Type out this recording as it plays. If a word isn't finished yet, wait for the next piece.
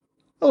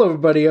Hello,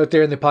 everybody out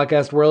there in the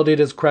podcast world. It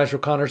is Crash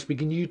O'Connor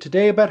speaking to you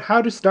today about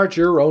how to start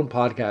your own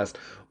podcast.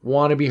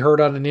 Want to be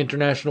heard on an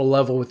international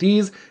level with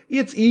ease?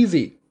 It's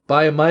easy.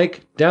 Buy a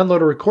mic,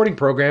 download a recording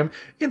program,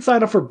 and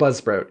sign up for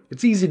Buzzsprout.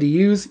 It's easy to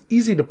use,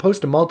 easy to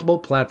post to multiple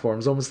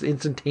platforms almost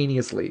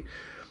instantaneously.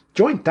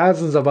 Join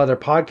thousands of other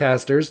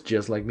podcasters,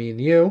 just like me and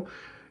you.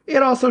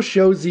 It also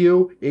shows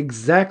you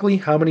exactly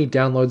how many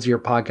downloads your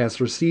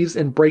podcast receives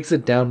and breaks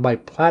it down by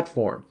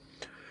platform.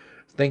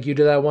 Thank you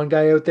to that one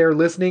guy out there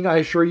listening. I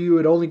assure you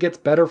it only gets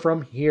better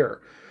from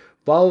here.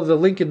 Follow the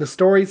link in the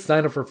story,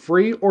 sign up for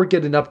free, or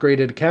get an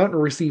upgraded account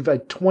and receive a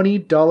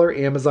 $20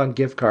 Amazon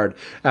gift card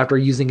after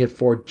using it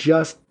for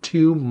just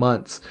 2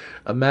 months.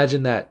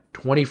 Imagine that,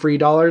 $20 free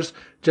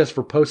just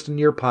for posting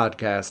your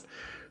podcast.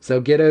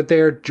 So get out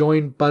there,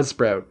 join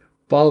Buzzsprout.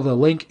 Follow the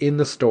link in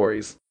the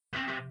stories.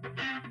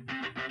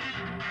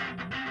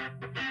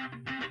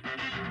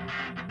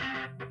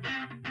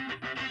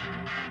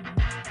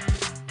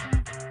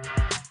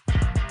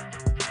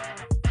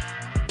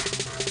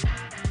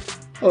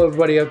 Hello,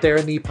 everybody out there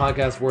in the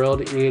podcast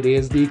world. It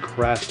is the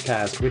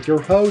Crashcast with your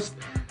host,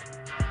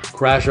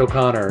 Crash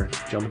O'Connor.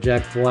 Jumpin'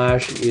 Jack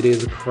Flash, it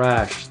is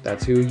Crash.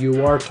 That's who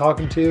you are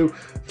talking to.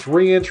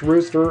 3-Inch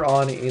Rooster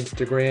on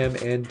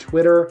Instagram and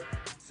Twitter.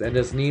 Send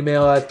us an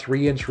email at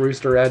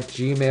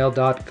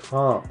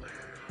 3inchrooster@gmail.com.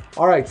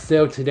 Alright,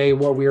 so today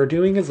what we are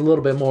doing is a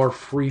little bit more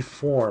free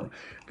form.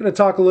 I'm going to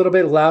talk a little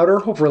bit louder.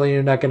 Hopefully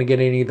you're not going to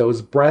get any of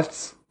those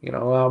breaths.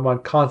 I'm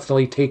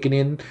constantly taking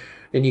in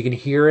and you can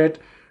hear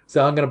it.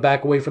 So I'm going to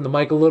back away from the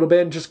mic a little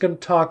bit and just going to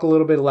talk a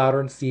little bit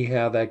louder and see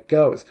how that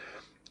goes.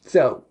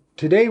 So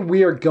today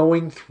we are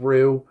going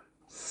through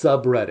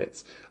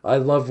subreddits. I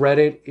love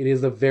Reddit. It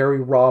is a very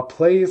raw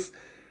place.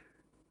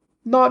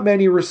 Not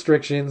many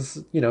restrictions.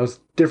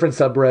 Different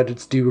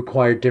subreddits do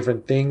require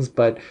different things,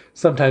 but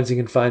sometimes you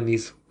can find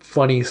these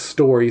funny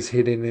stories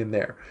hidden in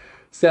there.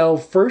 So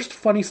first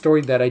funny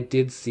story that I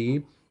did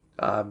see,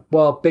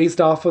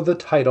 based off of the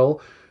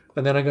title,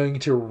 and then I'm going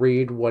to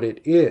read what it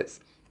is.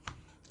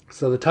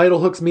 So the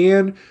title hooks me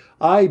in.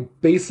 I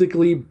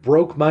basically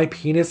broke my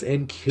penis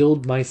and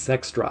killed my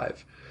sex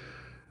drive.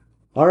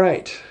 All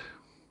right.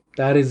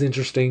 That is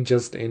interesting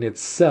just in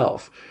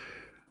itself.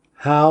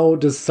 How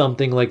does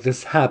something like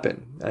this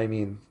happen? I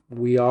mean,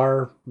 we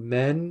are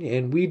men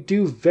and we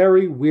do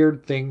very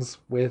weird things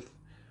with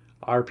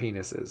our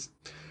penises.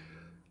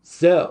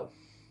 So,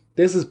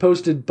 this is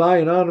posted by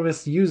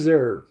anonymous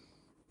user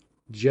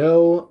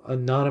Joe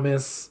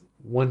Anonymous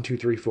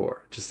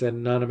 1234. Just said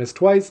anonymous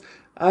twice.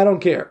 I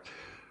don't care.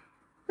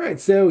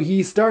 Alright, so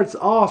he starts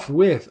off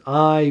with,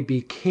 I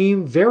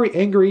became very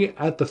angry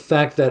at the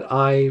fact that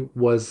I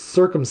was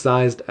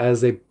circumcised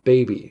as a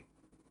baby.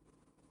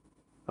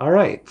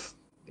 Alright,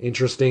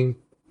 interesting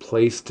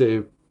place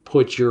to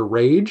put your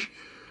rage.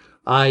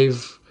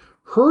 I've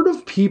heard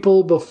of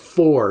people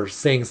before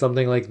saying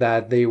something like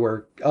that. They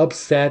were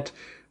upset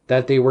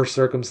that they were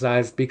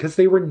circumcised because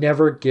they were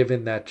never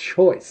given that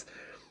choice.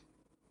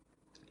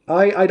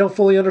 I don't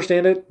fully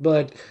understand it,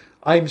 but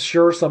I'm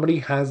sure somebody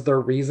has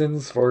their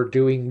reasons for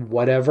doing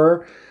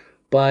whatever,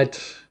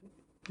 but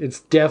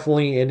it's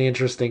definitely an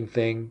interesting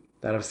thing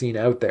that I've seen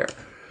out there.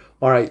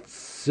 All right,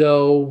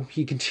 so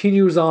he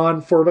continues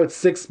on for about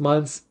 6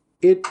 months.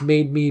 It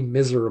made me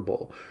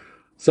miserable.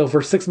 So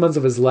for 6 months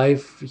of his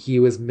life, he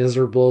was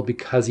miserable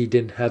because he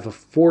didn't have a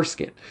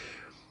foreskin.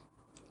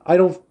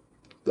 Like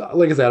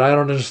I said, I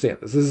don't understand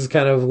this. This is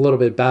kind of a little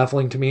bit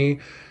baffling to me.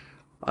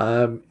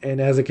 And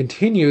as it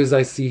continues,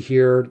 I see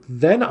here,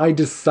 then I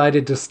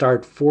decided to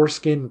start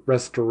foreskin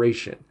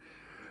restoration.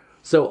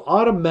 So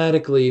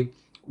automatically,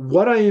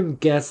 what I am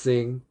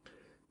guessing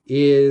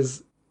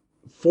is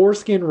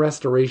foreskin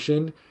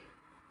restoration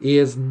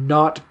is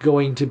not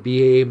going to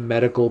be a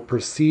medical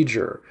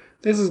procedure.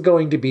 This is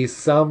going to be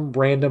some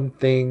random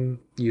thing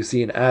you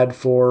see an ad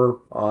for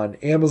on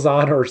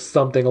Amazon or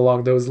something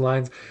along those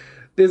lines.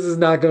 This is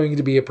not going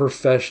to be a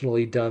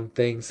professionally done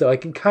thing, so I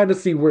can kind of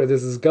see where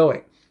this is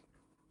going.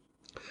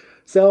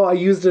 So I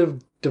used a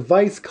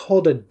device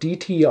called a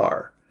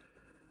DTR.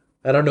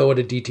 I don't know what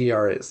a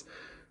DTR is.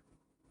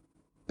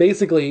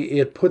 Basically,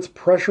 it puts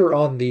pressure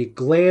on the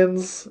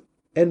glands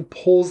and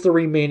pulls the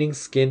remaining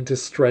skin to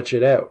stretch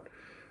it out.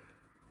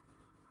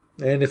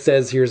 And it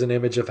says here's an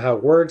image of how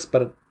it works,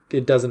 but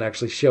it doesn't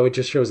actually show. It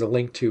just shows a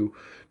link to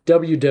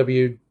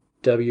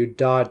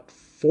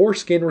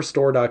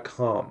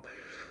www.foreskinrestore.com.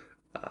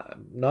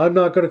 I'm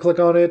not going to click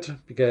on it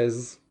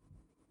because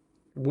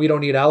we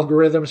don't need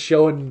algorithms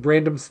showing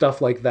random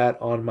stuff like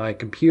that on my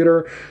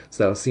computer.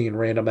 So seeing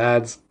random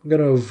ads, I'm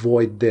going to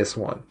avoid this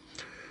one.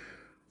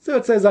 So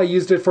it says I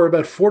used it for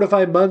about 4 to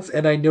 5 months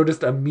and I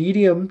noticed a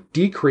medium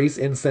decrease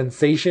in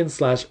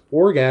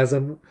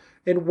sensation/orgasm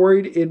and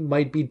worried it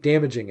might be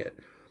damaging it.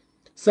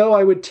 So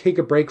I would take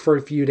a break for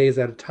a few days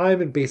at a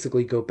time and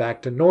basically go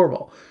back to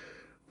normal.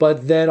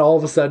 But then all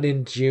of a sudden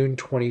in June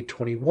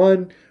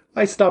 2021,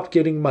 I stopped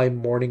getting my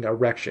morning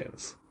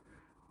erections.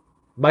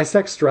 My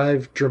sex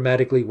drive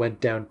dramatically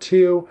went down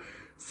too.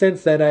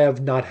 Since then, I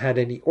have not had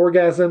any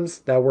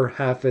orgasms that were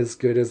half as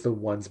good as the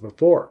ones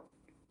before.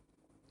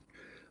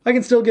 I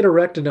can still get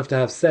erect enough to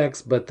have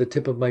sex, but the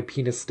tip of my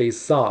penis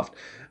stays soft,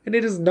 and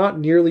it is not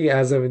nearly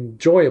as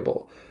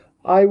enjoyable.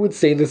 I would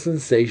say the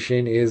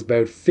sensation is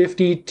about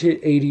 50 to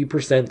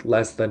 80%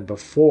 less than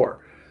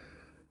before.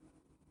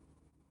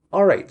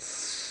 All right,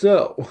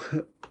 so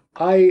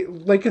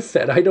like I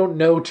said, I don't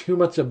know too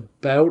much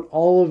about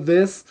all of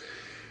this.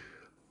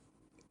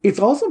 It's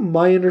also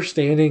my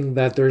understanding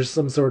that there's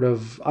some sort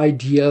of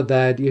idea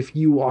that if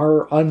you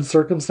are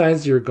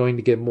uncircumcised, you're going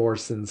to get more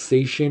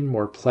sensation,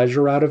 more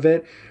pleasure out of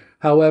it.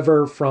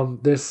 However, from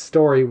this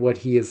story, what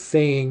he is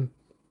saying,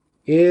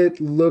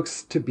 it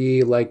looks to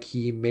be like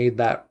he made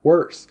that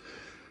worse.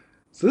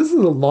 So this is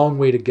a long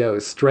way to go,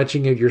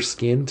 stretching out your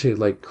skin to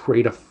like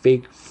create a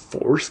fake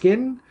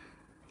foreskin.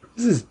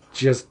 This is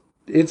just,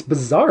 it's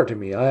bizarre to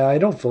me. I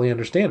don't fully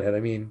understand it. I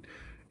mean,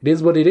 it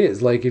is what it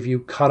is. Like if you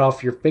cut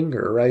off your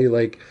finger, right?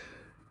 Like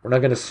we're not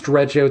going to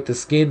stretch out the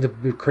skin to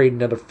create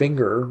another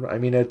finger. I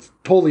mean, it's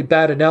totally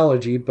bad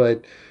analogy,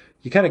 but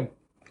you kind of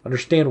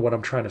understand what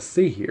I'm trying to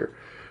say here.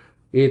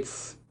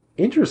 It's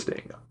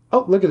interesting.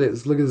 Oh, look at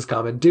this. Look at this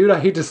comment. Dude, I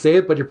hate to say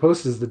it, but your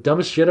post is the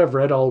dumbest shit I've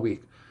read all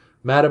week.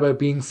 Mad about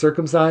being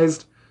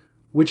circumcised,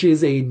 which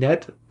is a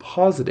net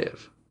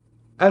positive.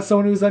 As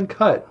someone who's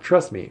uncut,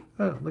 trust me.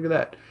 Oh, look at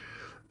that.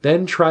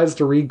 Then tries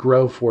to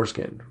regrow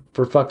foreskin.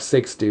 For fuck's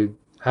sakes, dude.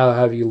 How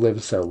have you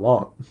lived so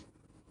long?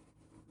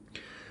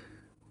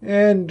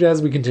 And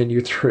as we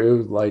continue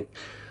through, like,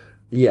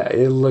 yeah,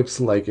 it looks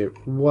like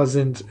it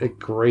wasn't a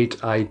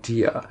great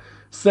idea.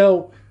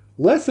 So,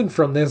 lesson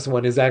from this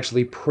one is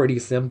actually pretty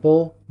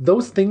simple.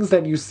 Those things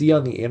that you see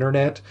on the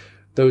internet,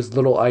 those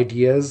little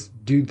ideas,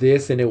 do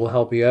this and it will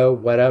help you out,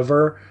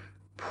 whatever,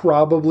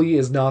 probably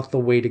is not the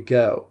way to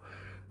go.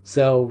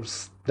 So,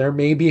 there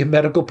may be a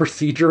medical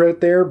procedure out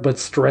there, but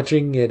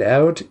stretching it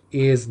out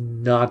is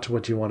not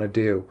what you want to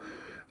do.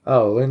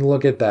 Oh, and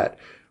look at that.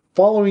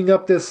 Following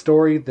up this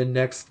story, the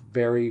next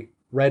very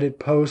Reddit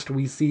post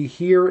we see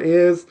here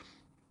is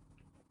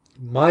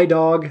My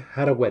dog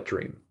had a wet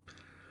dream.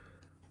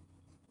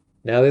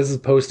 Now, this is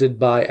posted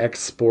by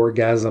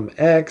Xsporgasm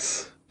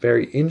X.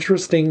 Very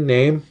interesting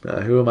name.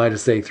 Who am I to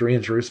say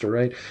 3-inch rooster,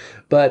 right?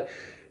 But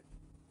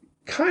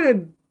kind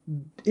of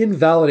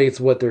invalidates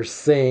what they're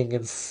saying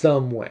in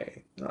some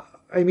way.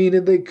 I mean,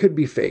 it could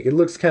be fake. It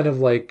looks kind of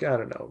like, I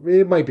don't know,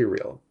 it might be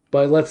real.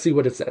 But let's see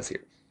what it says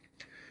here.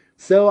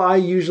 So I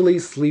usually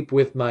sleep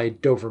with my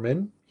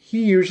Doberman.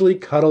 He usually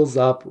cuddles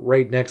up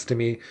right next to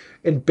me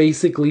and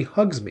basically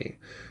hugs me.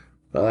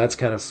 Well, that's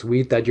kind of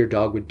sweet that your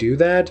dog would do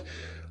that,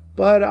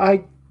 but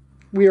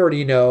we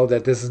already know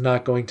that this is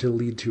not going to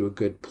lead to a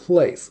good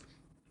place.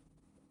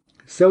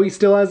 So he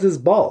still has his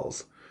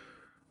balls.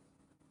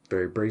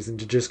 Very brazen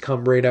to just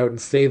come right out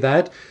and say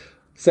that.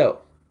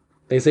 So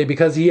they say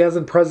because he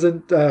hasn't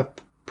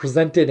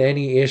presented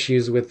any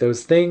issues with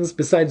those things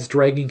besides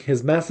dragging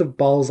his massive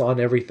balls on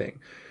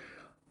everything.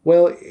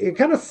 Well, it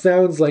kind of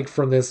sounds like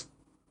from this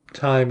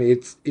time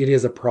it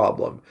is a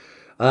problem.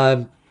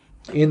 Um,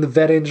 in the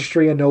vet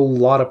industry, I know a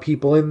lot of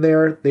people in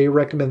there. They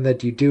recommend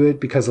that you do it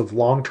because of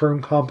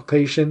long-term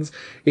complications.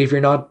 If you're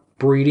not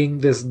breeding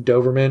this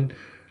Doberman,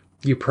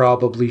 you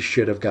probably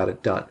should have got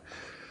it done.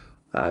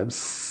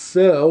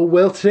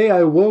 Well, today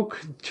I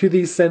woke to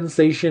the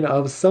sensation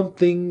of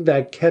something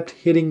that kept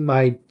hitting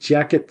my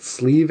jacket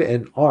sleeve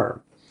and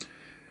arm.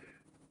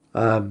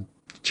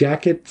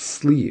 Jacket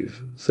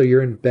sleeve. So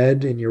you're in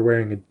bed and you're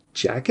wearing a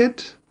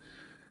jacket?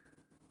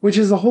 Which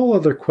is a whole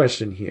other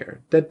question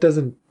here. That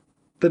doesn't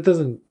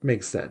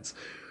make sense.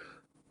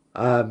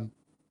 I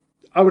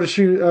would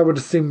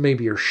assume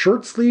maybe your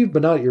shirt sleeve,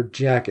 but not your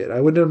jacket. I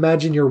wouldn't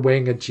imagine you're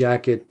wearing a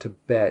jacket to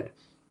bed.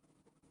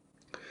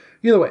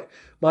 Either way,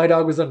 my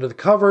dog was under the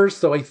covers,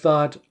 so I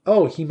thought,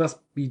 oh, he must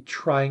be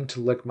trying to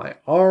lick my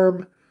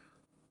arm.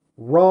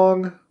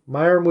 Wrong.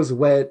 My arm was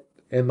wet,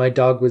 and my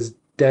dog was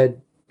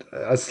dead,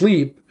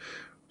 asleep.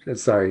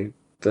 Sorry,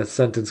 the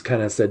sentence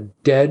kind of said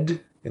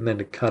dead, and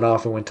then it cut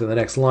off and went to the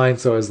next line,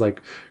 so I was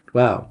like,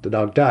 wow, the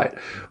dog died.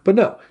 But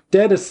no,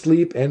 dead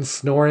asleep and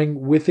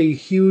snoring with a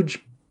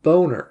huge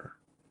boner.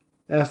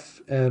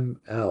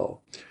 FML.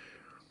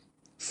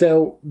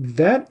 So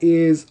that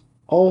is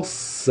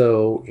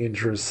also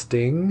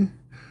interesting.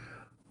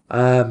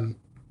 A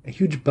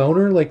huge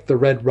boner, like the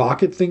red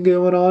rocket thing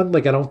going on.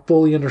 Like I don't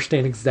fully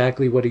understand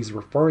exactly what he's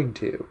referring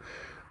to.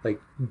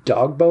 Like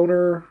dog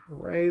boner,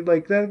 right?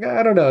 Like that.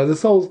 I don't know.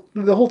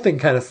 The whole thing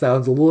kind of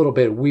sounds a little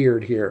bit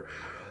weird here.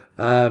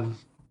 But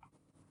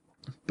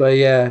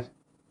yeah,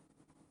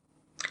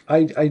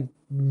 I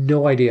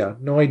no idea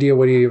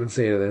what do you even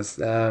say to this.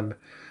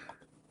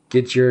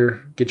 Get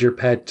your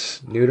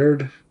pet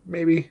neutered,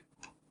 maybe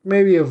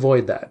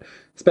avoid that,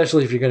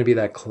 especially if you're going to be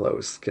that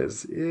close,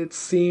 because it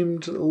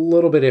seemed a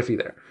little bit iffy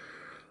there.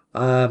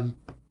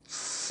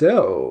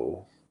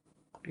 So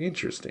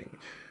interesting.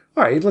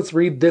 All right, let's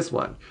read this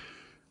one.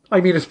 I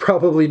mean, it's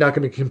probably not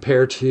going to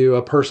compare to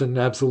a person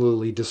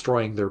absolutely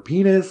destroying their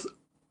penis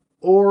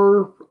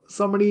or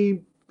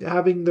somebody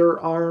having their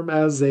arm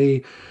as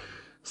a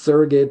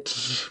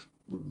surrogate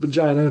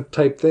vagina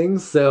type thing.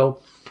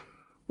 So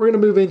we're going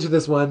to move into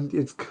this one.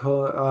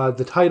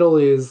 The title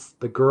is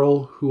The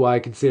Girl Who I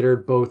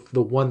Considered Both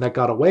the One That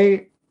Got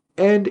Away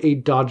and a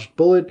Dodged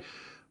Bullet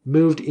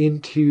Moved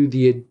into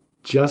the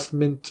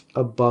Adjustment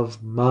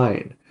Above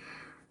Mine.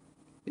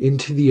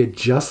 Into the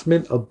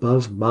adjustment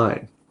above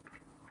mine.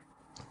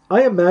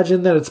 I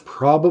imagine that it's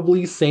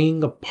probably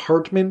saying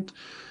apartment,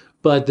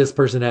 but this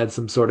person had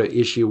some sort of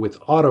issue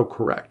with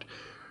autocorrect.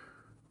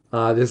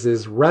 This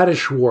is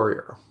Radish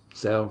Warrior.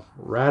 So,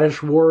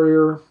 Radish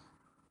Warrior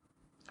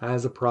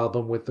has a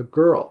problem with the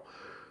girl.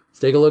 Let's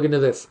take a look into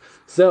this.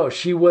 So,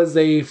 she was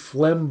a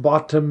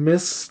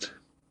phlebotomist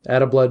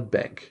at a blood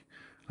bank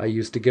I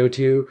used to go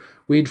to.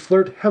 We'd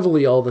flirt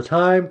heavily all the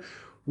time.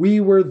 We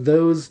were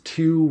those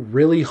two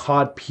really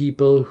hot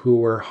people who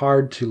were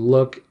hard to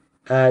look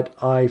at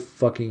eye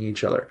fucking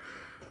each other.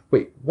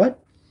 Wait,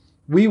 what?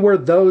 We were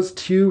those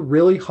two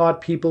really hot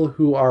people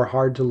who are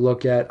hard to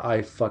look at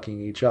eye fucking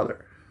each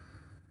other.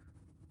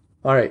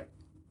 Alright.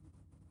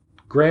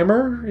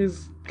 Grammar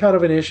is kind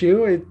of an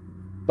issue,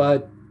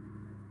 but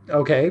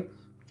okay.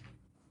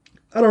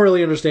 I don't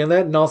really understand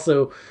that. And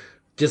also,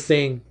 just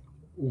saying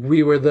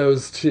we were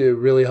those two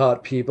really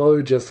hot people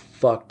who just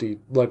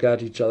look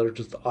at each other,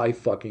 just eye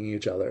fucking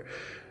each other.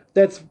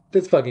 That's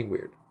fucking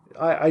weird.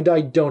 I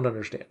don't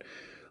understand.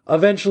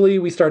 Eventually,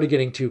 we started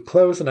getting too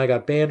close, and I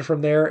got banned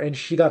from there, and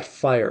she got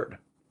fired.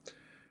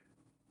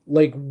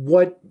 Like,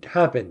 what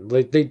happened?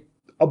 Like,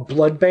 a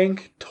blood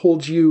bank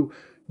told you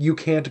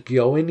can't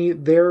go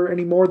there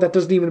anymore? That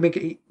doesn't even make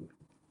it...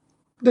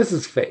 This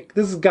is fake.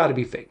 This has got to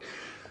be fake.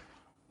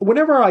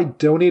 Whenever I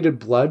donated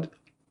blood,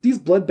 these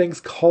blood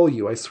banks call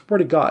you, I swear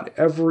to God,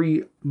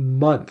 every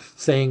month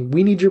saying,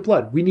 we need your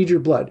blood, we need your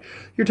blood.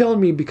 You're telling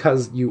me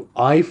because you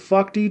eye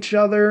fucked each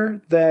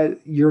other that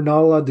you're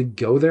not allowed to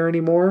go there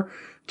anymore?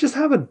 Just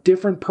have a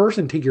different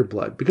person take your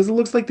blood, because it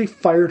looks like they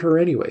fired her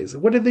anyways.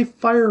 What did they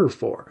fire her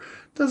for?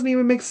 Doesn't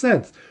even make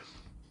sense.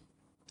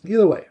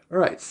 Either way,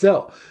 alright,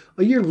 so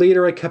a year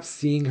later I kept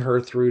seeing her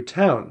through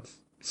town,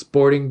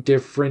 sporting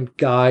different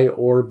guy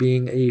or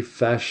being a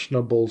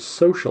fashionable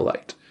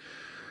socialite.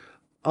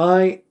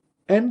 I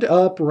end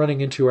up running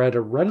into her at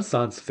a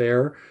Renaissance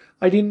fair.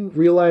 I didn't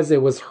realize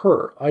it was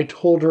her. I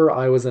told her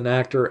I was an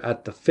actor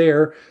at the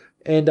fair,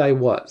 and I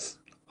was.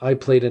 I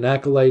played an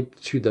acolyte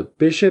to the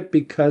bishop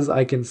because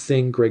I can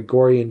sing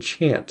Gregorian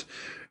chant,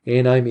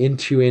 and I'm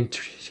into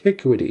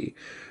antiquity.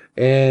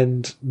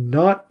 And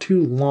not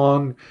too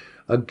long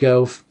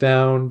ago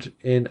found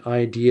an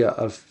idea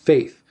of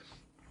faith.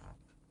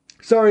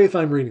 Sorry if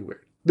I'm reading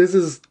weird. This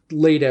is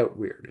laid out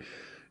weird.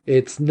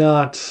 It's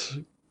not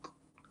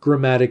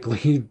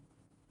grammatically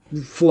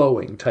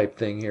flowing type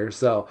thing here,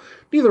 so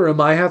neither am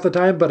I half the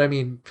time, but I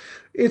mean,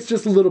 it's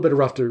just a little bit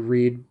rough to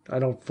read. I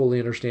don't fully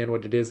understand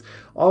what it is.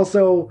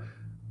 Also,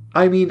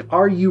 I mean,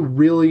 are you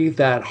really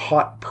that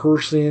hot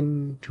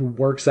person who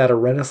works at a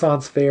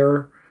Renaissance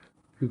fair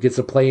who gets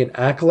to play an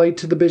acolyte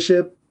to the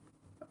bishop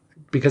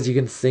because you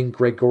can sing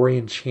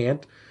Gregorian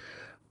chant?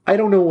 I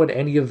don't know what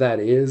any of that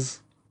is.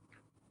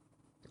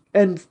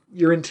 And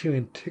you're into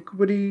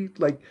antiquity?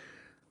 Like,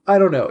 I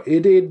don't know.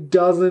 It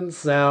doesn't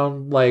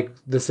sound like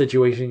the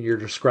situation you're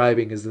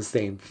describing is the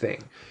same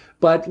thing.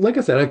 But like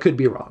I said, I could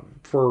be wrong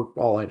for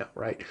all I know,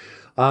 right?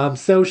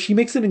 So she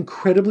makes an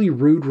incredibly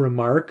rude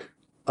remark,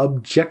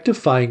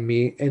 objectifying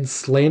me and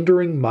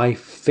slandering my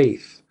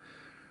faith.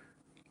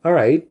 All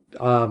right.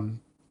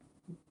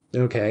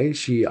 Okay,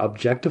 she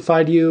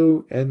objectified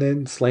you and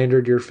then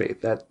slandered your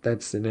faith.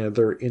 That's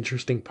another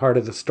interesting part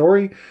of the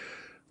story.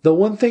 The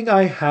one thing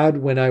I had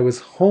when I was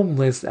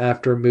homeless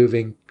after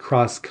moving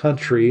cross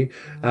country,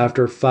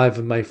 after 5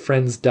 of my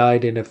friends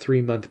died in a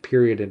 3-month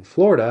period in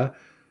Florida.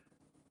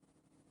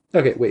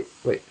 Okay, wait.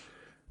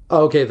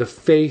 Okay, the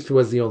faith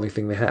was the only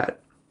thing they had.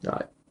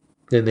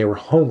 And they were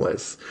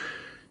homeless.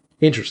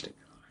 Interesting.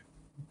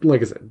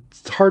 Like I said,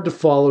 it's hard to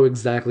follow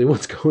exactly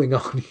what's going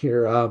on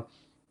here.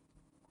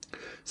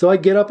 So I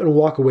get up and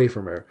walk away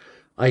from her.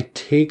 I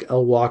take a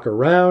walk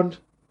around.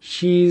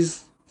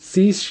 She's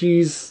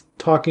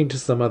talking to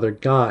some other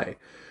guy.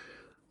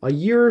 A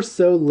year or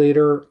so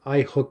later,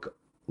 I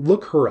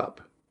look her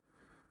up.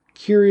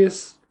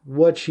 Curious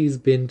what she's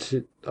been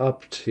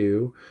up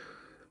to,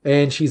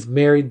 and she's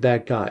married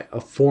that guy,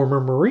 a former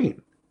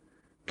Marine.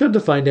 Come to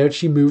find out,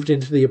 she moved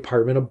into the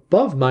apartment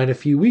above mine a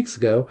few weeks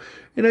ago,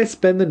 and I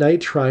spend the night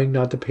trying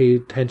not to pay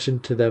attention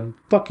to them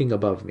fucking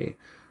above me.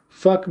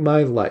 Fuck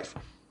my life.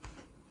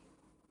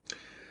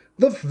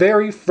 The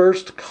very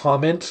first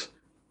comment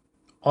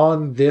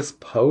on this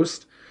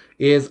post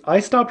is I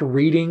stopped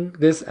reading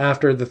this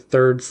after the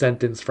 3rd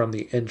sentence from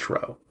the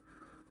intro.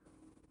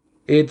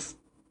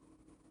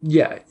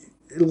 Yeah,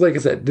 like I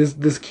said,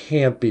 this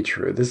can't be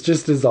true. This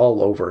just is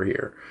all over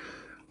here.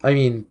 I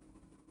mean,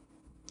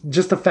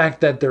 just the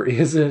fact that there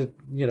is a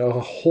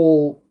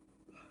whole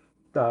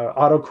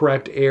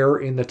autocorrect error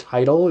in the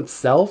title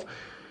itself,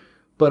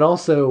 but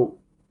also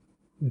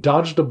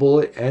dodged a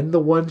bullet and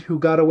the one who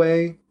got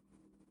away.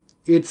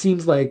 It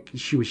seems like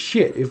she was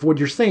shit. If what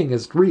you're saying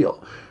is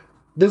real,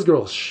 this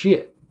girl's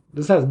shit.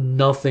 This has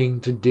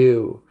nothing to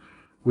do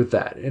with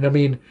that. And I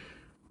mean,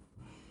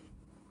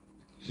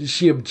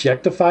 She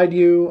objectified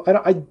you.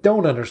 I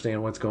don't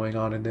understand what's going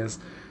on in this.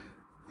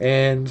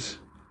 And,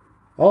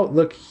 oh,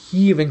 look,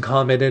 he even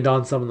commented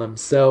on some of them.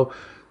 So,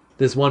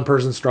 this one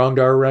person, Strong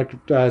Direct,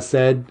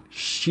 said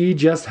she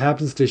just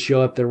happens to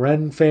show up the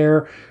Ren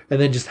Fair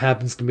and then just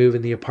happens to move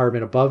in the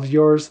apartment above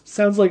yours.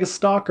 Sounds like a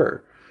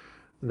stalker.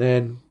 And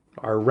then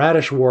our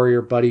Radish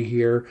Warrior buddy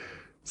here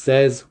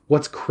says,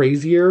 what's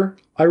crazier?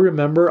 I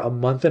remember a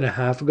month and a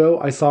half ago,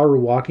 I saw her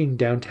walking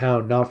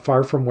downtown not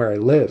far from where I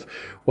live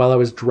while I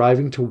was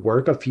driving to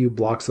work a few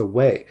blocks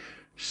away.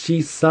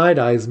 She side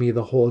eyes me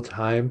the whole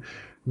time.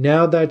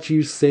 Now that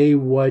you say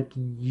what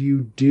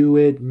you do,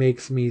 it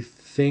makes me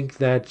think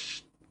that.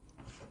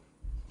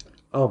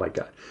 Oh my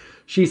god.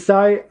 She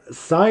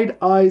side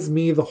eyes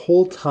me the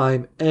whole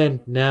time, and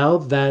now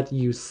that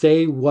you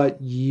say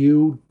what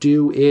you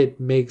do, it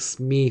makes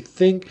me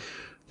think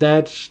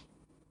that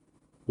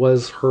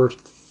was her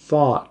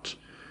thought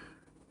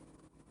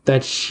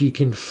that she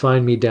can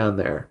find me down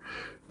there.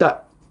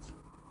 That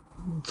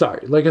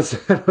sorry, like I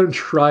said, I'm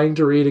trying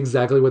to read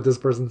exactly what this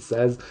person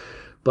says,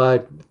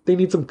 but they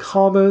need some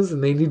commas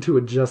and they need to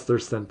adjust their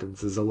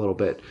sentences a little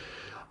bit.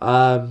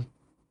 Um,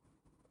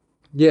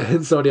 yeah,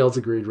 and somebody else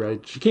agreed,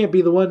 right? She can't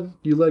be the one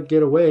you let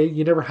get away.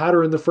 You never had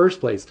her in the first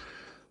place.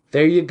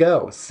 There you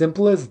go.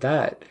 Simple as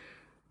that.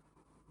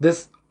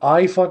 This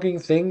I fucking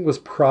thing was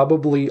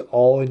probably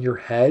all in your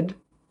head,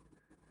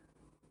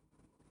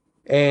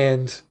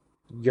 and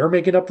you're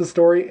making up the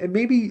story, and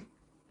maybe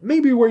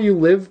where you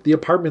live, the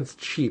apartment's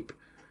cheap.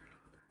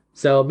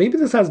 So maybe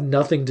this has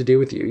nothing to do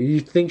with you. You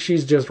think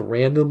she's just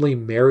randomly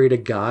married a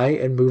guy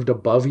and moved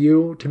above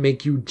you to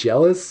make you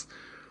jealous?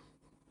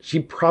 She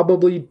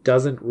probably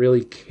doesn't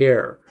really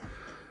care.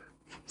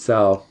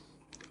 So,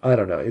 I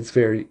don't know. It's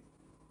very,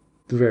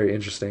 very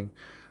interesting.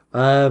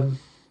 Um,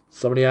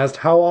 Somebody asked,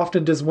 how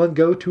often does one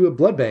go to a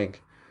blood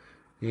bank?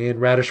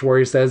 And Radish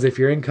Warrior says, if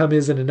your income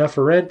isn't enough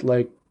for rent,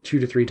 like 2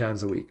 to 3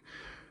 times a week.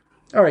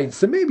 All right,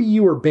 so maybe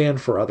you were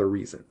banned for other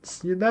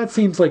reasons. That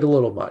seems like a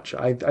little much.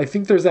 I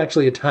think there's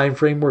actually a time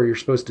frame where you're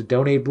supposed to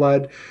donate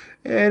blood,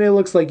 and it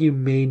looks like you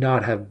may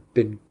not have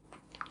been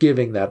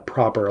giving that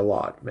proper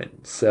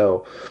allotment.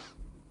 So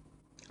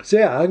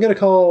yeah, I'm gonna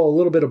call a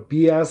little bit of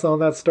BS on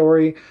that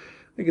story.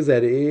 Like I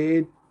said,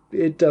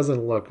 it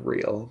doesn't look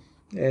real,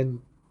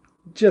 and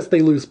just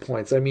they lose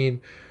points. I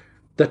mean,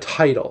 the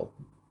title,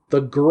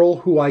 the girl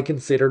who I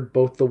considered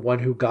both the one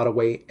who got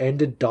away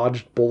and a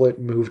dodged bullet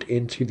moved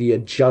into the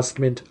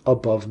adjustment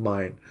above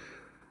mine.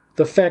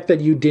 The fact that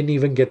you didn't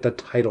even get the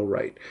title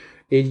right,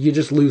 you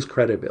just lose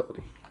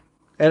credibility,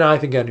 and I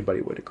think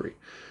anybody would agree.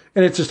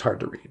 And it's just hard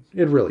to read.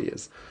 It really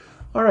is.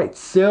 All right,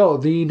 so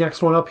the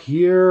next one up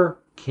here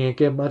can't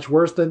get much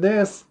worse than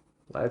this.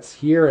 Let's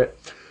hear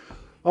it.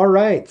 All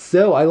right,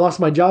 so I lost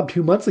my job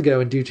 2 months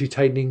ago, and due to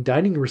tightening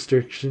dining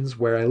restrictions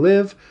where I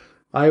live,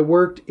 I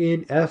worked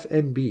in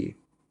F&B.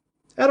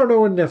 I don't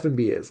know what an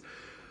F&B is.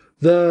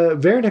 The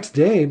very next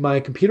day, my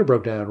computer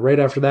broke down. Right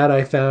after that,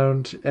 I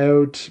found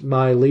out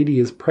my lady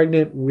is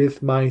pregnant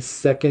with my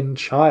second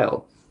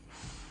child.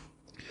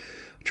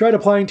 I tried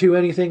applying to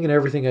anything and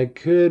everything I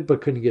could,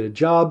 but couldn't get a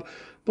job.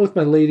 Both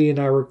my lady and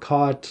I were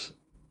caught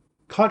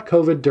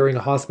COVID during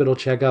a hospital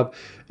checkup,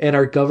 and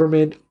our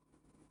government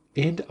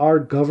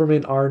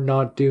are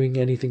not doing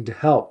anything to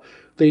help.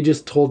 They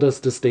just told us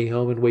to stay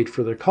home and wait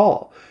for their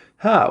call.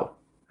 How?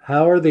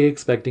 How are they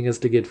expecting us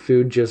to get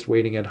food just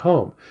waiting at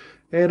home?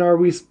 And are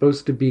we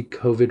supposed to be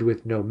COVID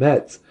with no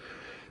meds?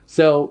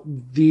 So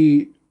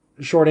the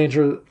short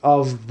answer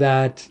of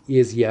that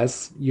is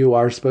yes, you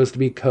are supposed to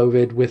be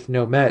COVID with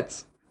no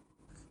meds.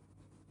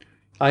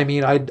 I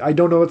mean, I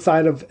don't know what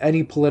side of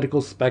any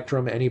political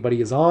spectrum anybody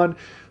is on,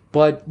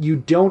 but you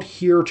don't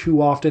hear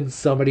too often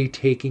somebody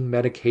taking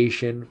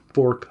medication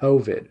for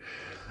COVID.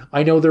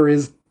 I know there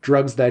is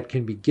drugs that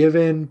can be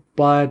given,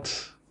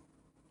 but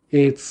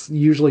it's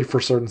usually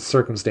for certain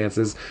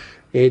circumstances.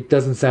 It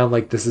doesn't sound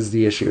like this is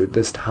the issue at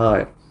this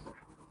time.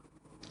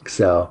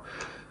 So,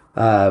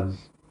 um,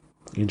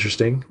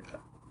 interesting.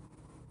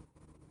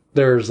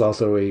 There's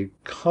also a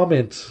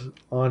comment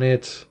on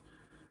it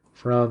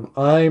from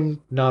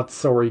I'm Not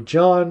Sorry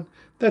John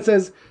that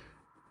says,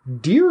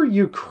 dear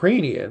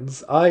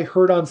Ukrainians, I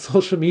heard on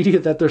social media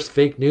that there's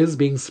fake news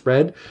being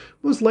spread,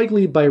 most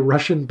likely by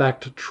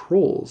Russian-backed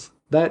trolls,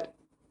 that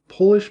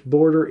Polish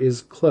border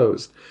is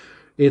closed.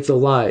 It's a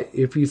lie.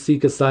 If you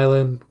seek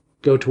asylum,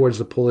 go towards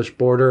the Polish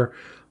border.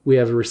 We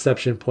have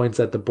reception points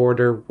at the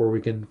border where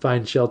we can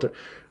find shelter.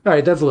 All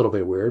right, that's a little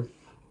bit weird.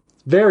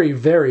 Very,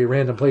 very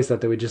random place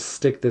that they would just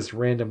stick this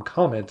random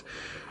comment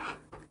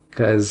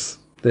because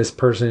this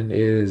person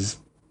is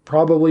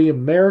probably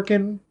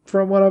American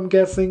from what I'm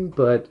guessing,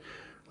 but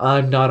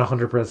I'm not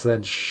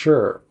 100%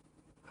 sure.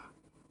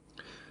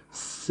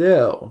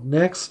 So,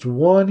 next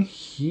one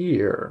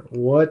here.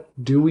 What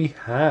do we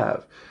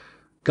have?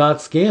 Got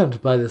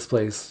scammed by this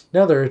place.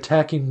 Now they're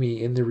attacking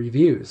me in the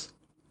reviews.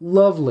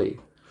 Lovely.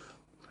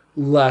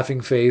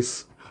 Laughing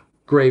face.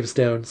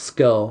 Gravestone.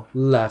 Skull.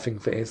 Laughing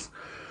face.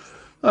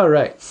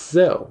 Alright,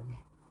 so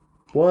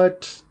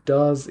what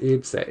does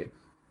it say?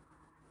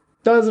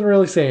 Doesn't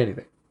really say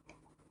anything.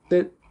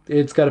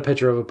 It's got a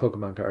picture of a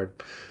Pokemon card.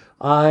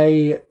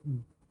 I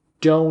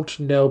don't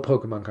know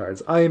Pokemon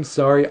cards. I am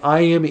sorry. I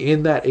am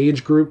in that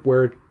age group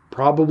where it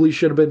probably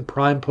should have been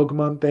Prime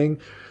Pokemon thing.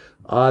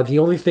 The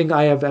only thing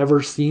I have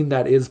ever seen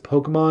that is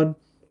Pokemon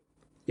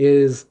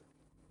is,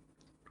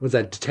 was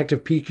that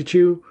Detective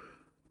Pikachu?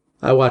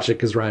 I watched it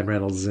because Ryan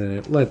Reynolds is in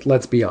it.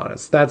 Let's be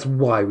honest. That's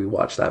why we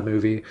watched that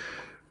movie.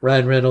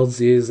 Ryan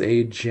Reynolds is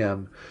a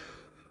gem.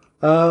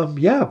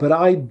 Yeah, but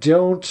I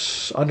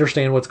don't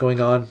understand what's going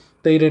on.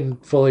 They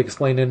didn't fully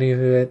explain any of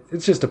it.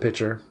 It's just a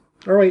picture.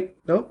 All right.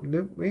 Nope.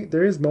 Nope. Wait,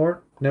 there is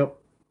more.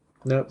 Nope.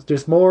 Nope.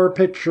 Just more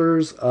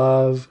pictures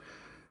of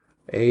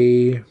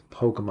a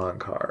Pokemon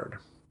card.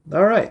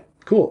 All right.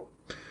 Cool.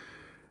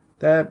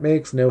 That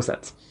makes no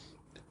sense.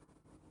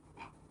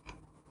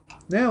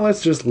 Now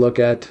let's just look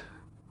at.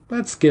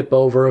 Let's skip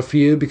over a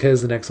few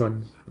because the next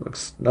one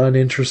looks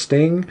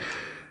uninteresting.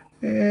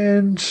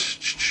 And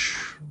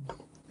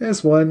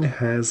this one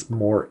has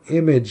more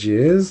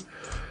images.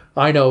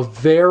 I know,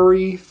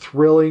 very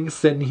thrilling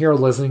sitting here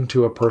listening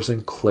to a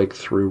person click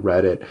through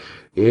Reddit.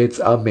 It's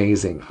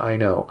amazing. I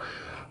know.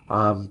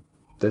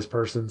 This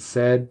person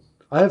said,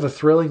 I have a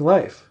thrilling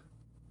life.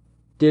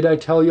 Did I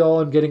tell y'all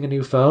I'm getting a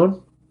new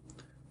phone?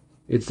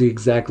 It's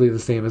exactly the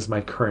same as my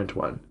current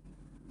one.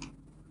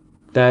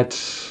 That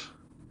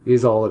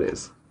is all it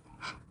is.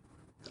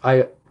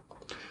 I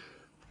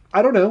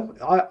don't know.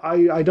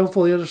 I don't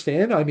fully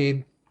understand. I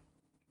mean,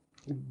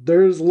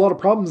 there's a lot of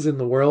problems in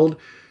the world,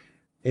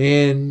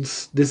 and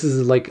this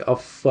is like a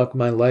fuck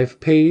my life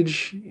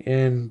page,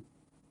 and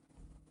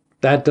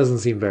that doesn't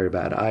seem very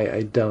bad.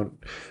 I don't.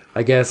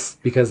 I guess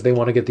because they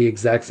want to get the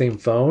exact same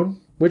phone,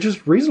 which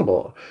is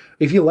reasonable.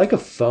 If you like a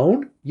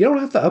phone, you don't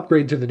have to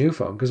upgrade to the new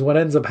phone, because what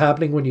ends up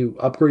happening when you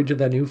upgrade to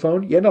that new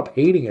phone, you end up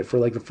hating it for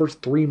like the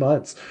first 3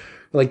 months.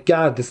 You're like,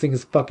 God, this thing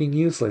is fucking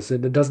useless.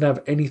 It doesn't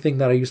have anything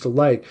that I used to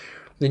like.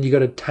 Then you go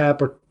to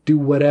tap or do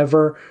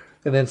whatever,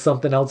 and then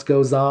something else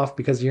goes off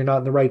because you're not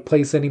in the right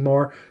place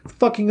anymore. It's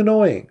fucking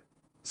annoying.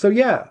 So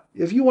yeah,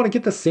 if you want to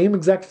get the same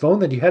exact phone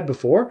that you had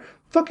before,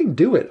 fucking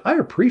do it. I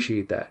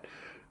appreciate that.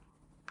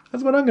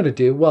 That's what I'm going to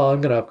do. Well,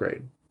 I'm going to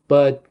upgrade.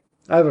 But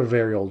I have a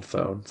very old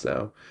phone,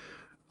 so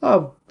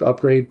I'll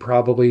upgrade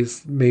probably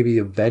maybe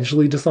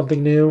eventually to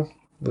something new.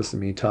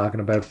 Listen to me talking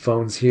about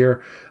phones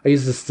here. I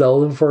used to sell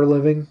them for a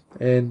living.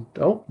 And,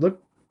 oh,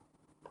 look.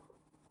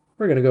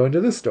 We're going to go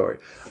into this story.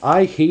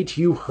 I hate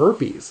you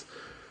herpes.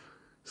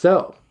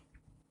 So,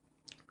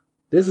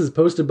 this is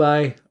posted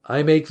by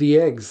I Make the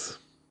Eggs.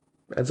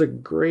 That's a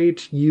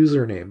great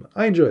username.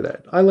 I enjoy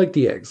that. I like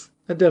the eggs.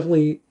 That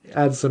definitely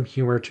adds some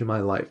humor to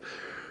my life.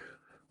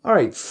 All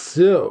right,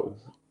 so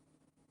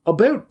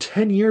about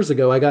 10 years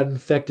ago, I got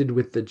infected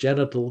with the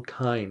genital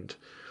kind,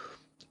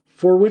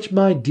 for which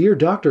my dear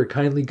doctor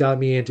kindly got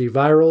me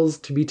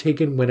antivirals to be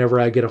taken whenever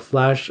I get a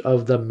flash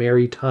of the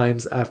merry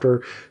times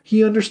after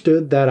he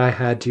understood that I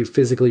had to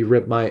physically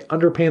rip my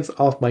underpants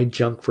off my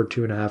junk for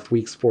 2.5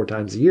 weeks, 4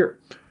 times a year.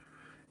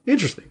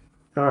 Interesting.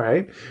 All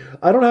right.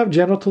 I don't have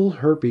genital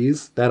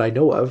herpes that I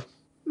know of.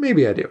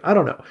 Maybe I do. I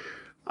don't know.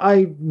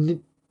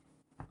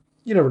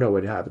 You never know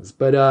what happens.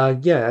 But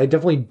yeah, I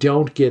definitely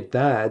don't get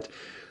that.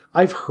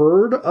 I've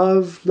heard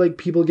of like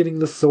people getting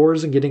the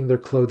sores and getting their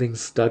clothing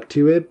stuck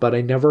to it, but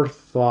I never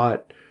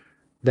thought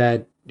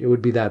that it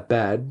would be that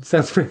bad.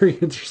 Sounds very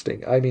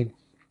interesting. I mean,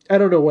 I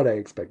don't know what I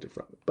expected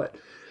from it, but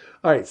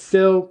all right.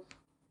 So,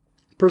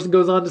 person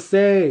goes on to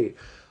say,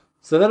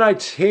 so then I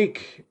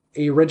take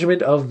a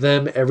regiment of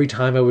them every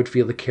time I would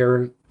feel the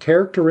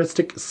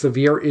characteristic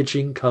severe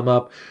itching come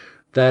up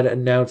that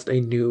announced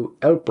a new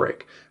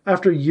outbreak.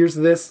 After years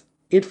of this,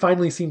 it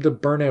finally seemed to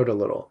burn out a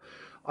little.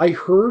 I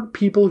heard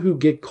people who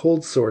get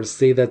cold sores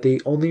say that they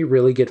only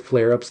really get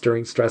flare-ups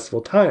during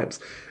stressful times,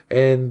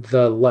 and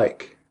the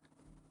like.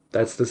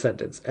 That's the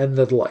sentence, and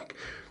the like.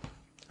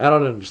 I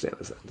don't understand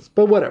the sentence,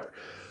 but whatever.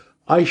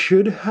 I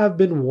should have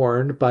been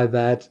warned by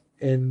that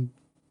and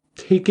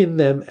taken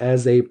them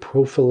as a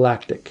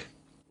prophylactic.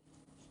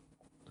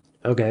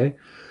 Okay.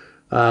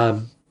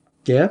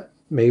 Yeah,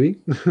 maybe.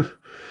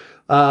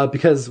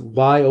 Because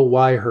why oh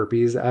why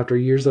herpes, after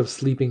years of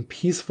sleeping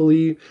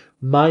peacefully,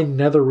 my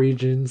nether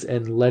regions,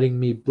 and letting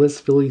me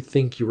blissfully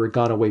think you were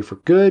gone away for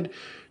good,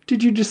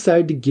 did you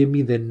decide to give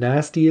me the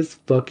nastiest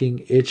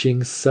fucking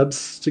itching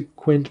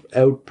subsequent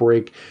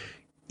outbreak,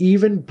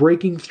 even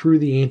breaking through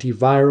the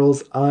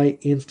antivirals I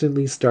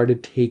instantly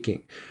started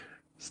taking?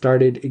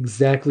 Started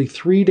exactly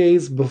 3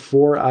 days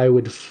before I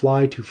would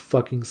fly to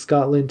fucking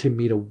Scotland to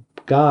meet a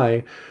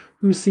guy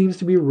who seems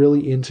to be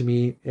really into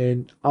me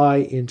and I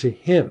into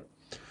him,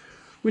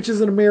 which is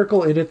a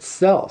miracle in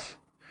itself.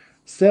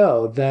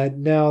 So that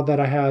now that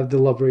I have the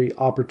lovely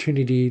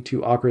opportunity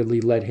to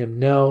awkwardly let him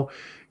know,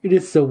 it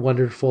is so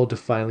wonderful to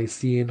finally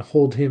see and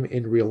hold him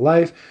in real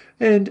life.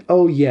 And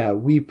oh yeah,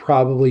 we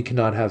probably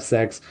cannot have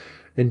sex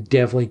and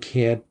definitely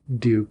can't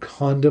do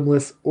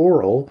condomless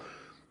oral,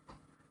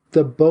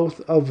 the both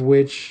of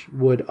which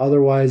would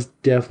otherwise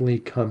definitely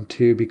come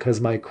to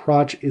because my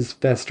crotch is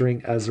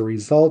festering as a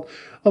result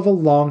of a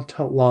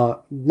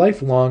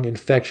lifelong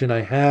infection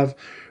I have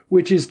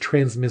which is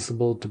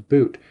transmissible to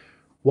boot.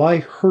 Why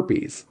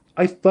herpes?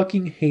 I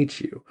fucking hate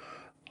you.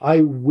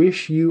 I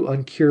wish you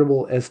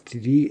uncurable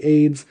STD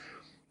AIDS.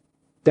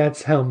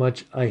 That's how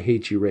much I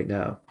hate you right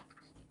now.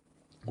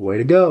 Way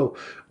to go.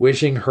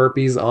 Wishing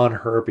herpes on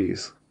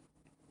herpes.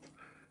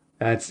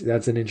 That's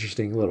an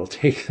interesting little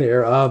take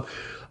there. All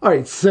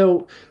right,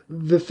 so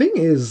the thing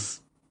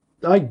is,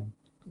 I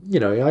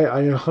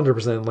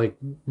 100% like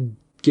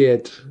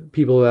get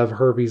people who have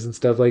herpes and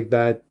stuff like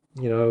that,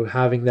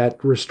 having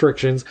that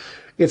restrictions.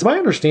 It's my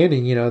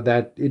understanding,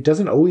 that it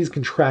doesn't always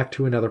contract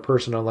to another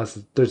person unless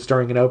there's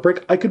during an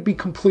outbreak. I could be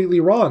completely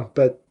wrong,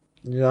 but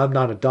I'm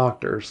not a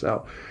doctor,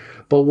 so.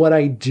 But what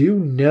I do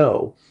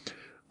know,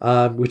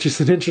 which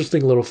is an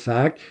interesting little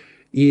fact,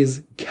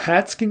 is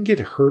cats can get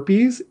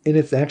herpes, and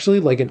it's actually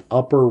like an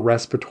upper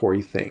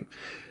respiratory thing.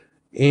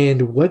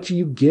 And what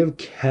you give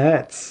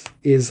cats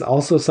is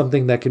also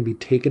something that can be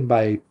taken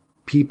by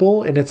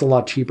people, and it's a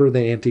lot cheaper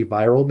than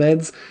antiviral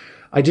meds.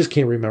 I just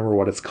can't remember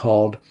what it's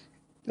called.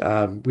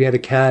 We had a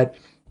cat,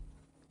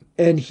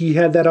 and he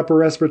had that upper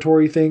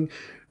respiratory thing,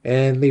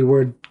 and they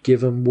would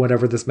give him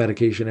whatever this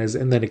medication is,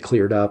 and then it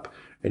cleared up,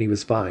 and he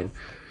was fine.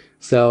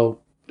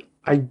 So,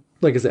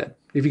 like I said,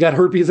 if you got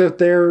herpes out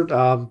there,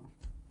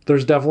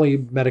 there's definitely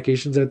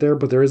medications out there,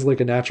 but there is like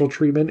a natural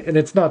treatment. And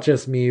it's not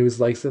just me who's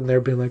like sitting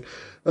there being like,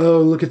 oh,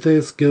 look at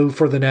this, go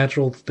for the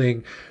natural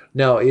thing.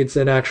 No, it's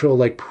an actual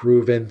like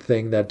proven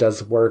thing that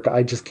does work.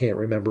 I just can't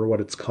remember what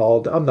it's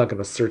called. I'm not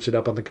going to search it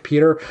up on the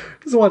computer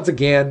because once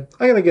again,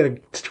 I'm going to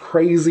get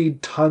crazy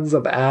tons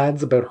of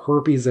ads about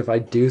herpes if I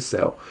do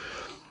so.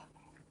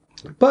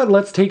 But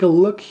let's take a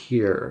look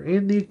here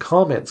in the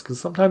comments because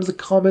sometimes the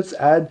comments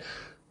add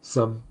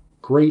some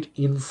great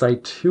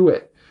insight to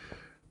it.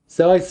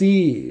 So I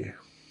see,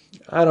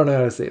 I don't know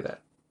how to say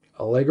that.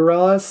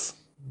 Allegoras?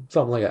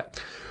 Something like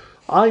that.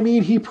 I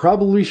mean, he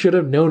probably should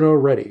have known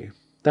already.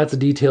 That's a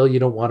detail you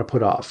don't want to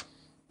put off.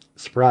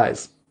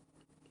 Surprise.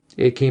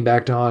 It came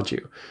back to haunt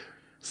you.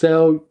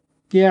 So,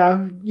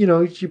 yeah,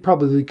 you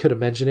probably could have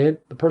mentioned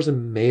it. The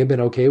person may have been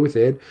okay with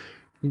it.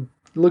 It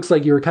looks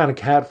like you were kind of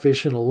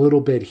catfishing a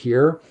little bit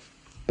here,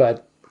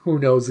 but who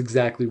knows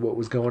exactly what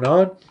was going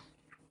on.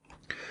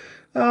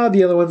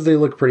 The other ones, they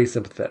look pretty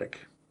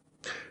sympathetic.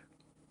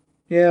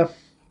 Yeah,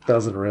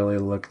 doesn't really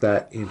look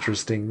that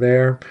interesting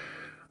there.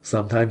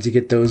 Sometimes you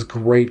get those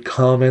great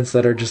comments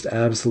that are just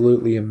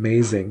absolutely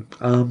amazing.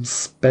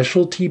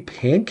 Specialty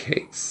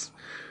pancakes.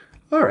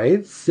 All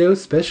right, so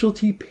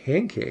Specialty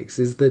Pancakes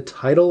is the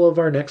title of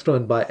our next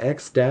one by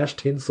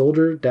X-Tin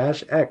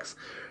Soldier-X.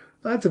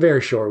 That's a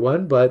very short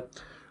one,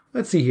 but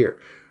let's see here.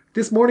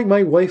 This morning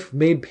my wife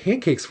made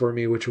pancakes for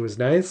me, which was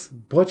nice,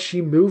 but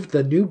she moved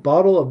the new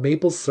bottle of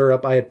maple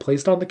syrup I had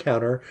placed on the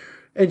counter,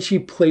 and she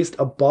placed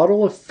a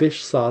bottle of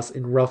fish sauce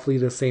in roughly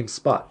the same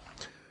spot.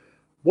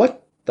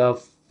 What the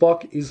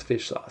fuck is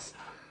fish sauce?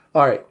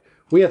 All right,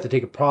 we have to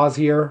take a pause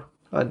here.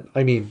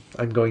 I mean,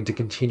 I'm going to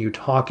continue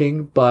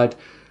talking, but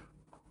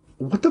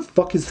what the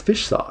fuck is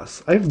fish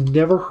sauce? I've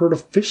never heard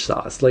of fish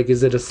sauce. Like,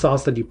 is it a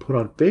sauce that you put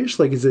on fish?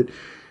 Like, is it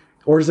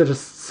a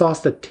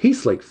sauce that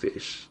tastes like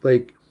fish?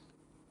 Like,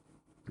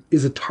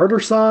 is it tartar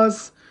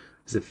sauce?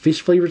 Is it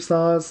fish flavored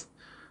sauce?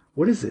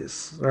 What is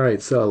this? All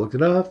right, so I looked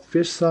it up.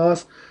 Fish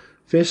sauce.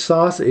 Fish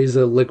sauce is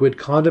a liquid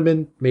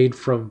condiment made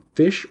from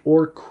fish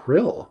or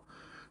krill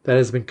that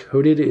has been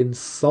coated in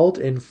salt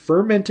and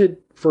fermented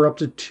for up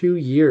to 2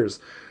 years.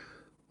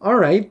 All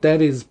right,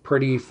 that is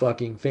pretty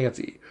fucking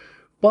fancy.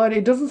 But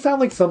it doesn't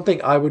sound like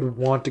something I would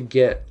want to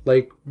get.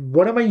 Like,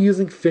 what am I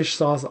using fish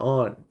sauce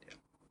on?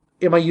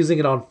 Am I using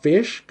it on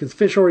fish? Because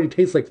fish already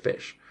tastes like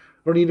fish.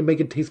 I don't need to make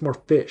it taste more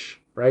fish,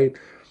 right?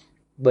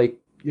 Like,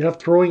 you're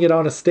not throwing it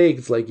on a steak.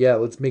 It's like, yeah,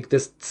 let's make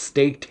this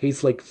steak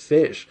taste like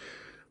fish.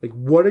 Like,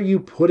 what are you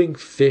putting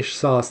fish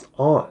sauce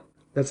on?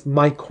 That's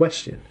my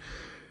question.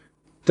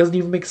 Doesn't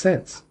even make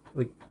sense.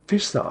 Like,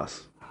 fish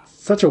sauce.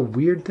 Such a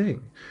weird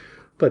thing.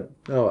 But,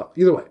 oh well,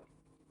 either way.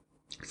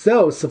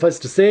 So, suffice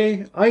to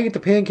say, I ate the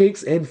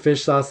pancakes and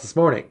fish sauce this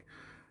morning.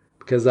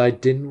 Because I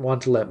didn't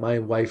want to let my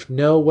wife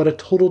know what a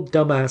total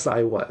dumbass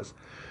I was.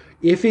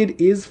 If it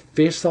is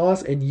fish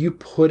sauce and you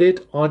put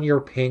it on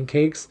your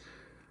pancakes,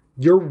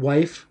 your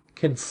wife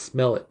can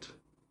smell it.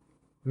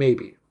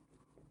 Maybe.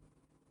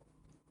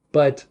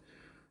 But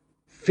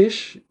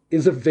fish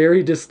is a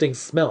very distinct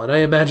smell. And I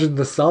imagine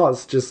the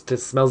sauce just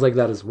smells like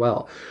that as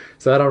well.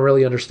 So I don't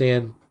really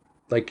understand.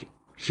 Like,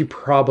 she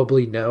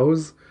probably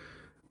knows.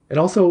 And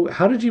also,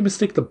 how did you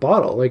mistake the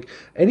bottle? Like,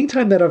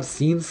 anytime that I've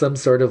seen some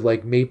sort of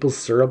like maple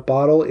syrup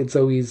bottle, it's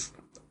always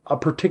a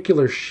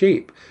particular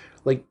shape.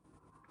 Like,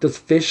 does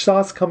fish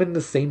sauce come in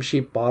the same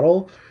shaped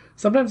bottle?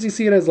 Sometimes you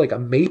see it as like a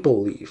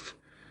maple leaf.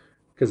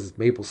 Because it's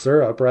maple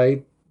syrup,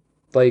 right?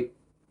 Like,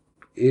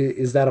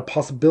 is that a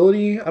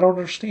possibility? I don't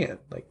understand.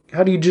 Like,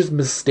 how do you just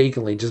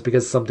mistakenly, just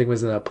because something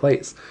was in that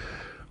place?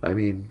 I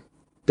mean,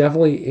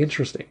 definitely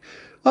interesting.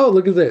 Oh,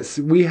 look at this.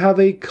 We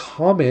have a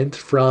comment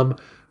from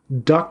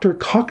Dr.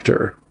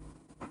 Cochter.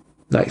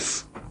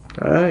 Nice.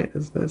 All right.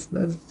 That's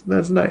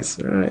nice.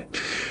 All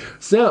right.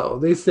 So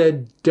they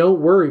said,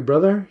 don't worry,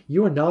 brother.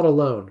 You are not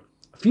alone.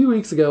 few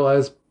weeks ago, I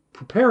was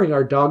preparing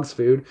our dog's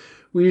food.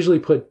 We usually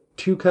put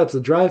 2 cups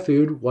of dry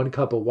food, 1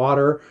 cup of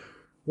water,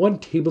 1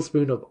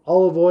 tablespoon of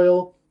olive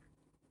oil.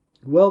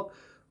 Well,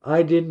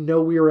 I didn't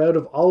know we were out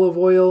of olive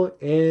oil,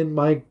 and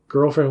my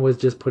girlfriend was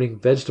just putting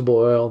vegetable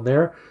oil in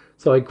there.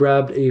 So I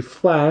grabbed a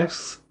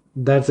flask.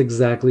 That's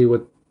exactly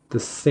what the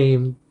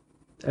same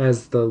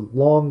as the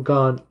long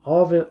gone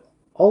olive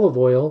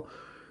oil,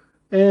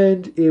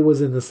 and it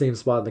was in the same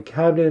spot in the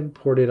cabinet.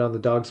 Poured it on the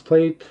dog's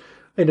plate.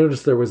 I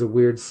noticed there was a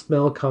weird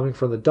smell coming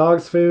from the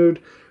dog's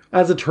food.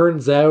 As it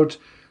turns out,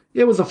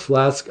 it was a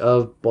flask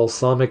of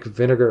balsamic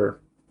vinegar,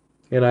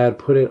 and I had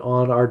put it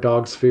on our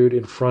dog's food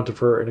in front of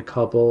her and a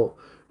couple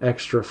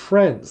extra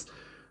friends.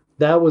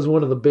 That was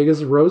one of the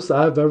biggest roasts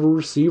I've ever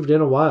received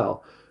in a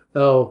while.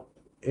 Oh,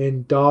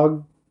 and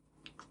no,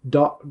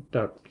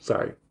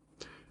 sorry.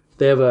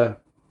 They have a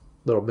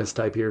little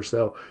mistype here.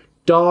 So,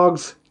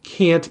 dogs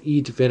can't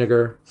eat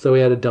vinegar, so we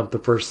had to dump the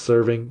first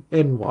serving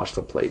and wash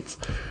the plates.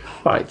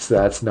 All right, so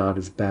that's not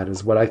as bad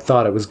as what I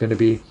thought it was going to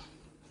be.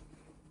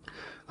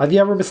 Have you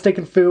ever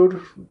mistaken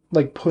food,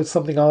 like put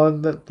something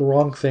on the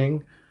wrong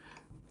thing?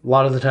 A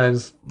lot of the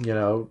times,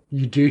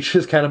 you do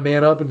just kind of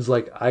man up and it's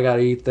like, I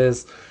gotta eat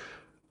this.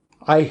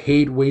 I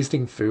hate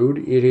wasting food.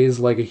 It is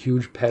like a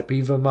huge pet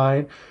peeve of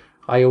mine.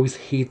 I always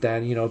hate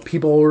that.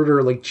 People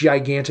order like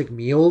gigantic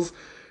meals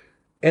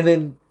and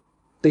then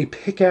they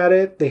pick at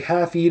it, they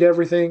half eat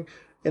everything,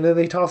 and then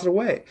they toss it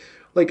away.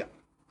 Like,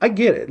 I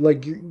get it.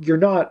 Like, you're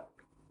not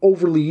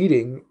overly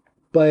eating,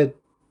 but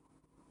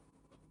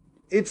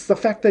it's the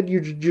fact that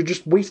you're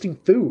just wasting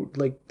food.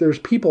 Like, there's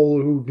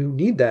people who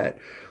need that.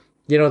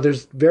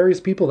 There's various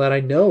people that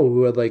I know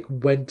who had like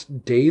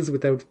went days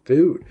without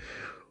food,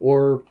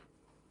 or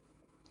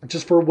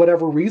just for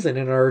whatever reason.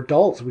 In our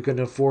adults, we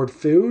couldn't afford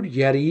food.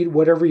 You had to eat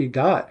whatever you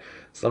got.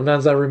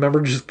 Sometimes I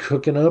remember just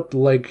cooking up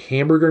like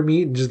hamburger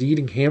meat and just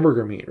eating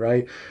hamburger meat,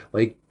 right?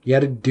 Like you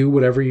had to do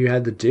whatever you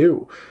had to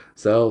do.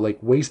 So like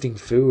wasting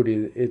food,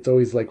 it's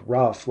always like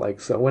rough.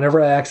 Like, so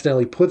whenever I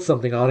accidentally put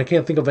something on, I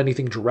can't think of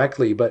anything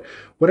directly, but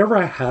whatever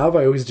I have,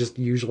 I always just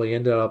usually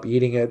end up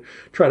eating it,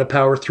 try to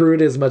power through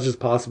it as much as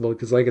possible.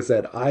 Because like I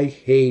said, I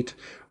hate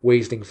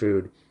wasting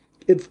food.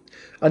 It's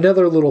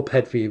another little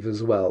pet peeve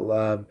as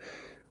well.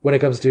 When it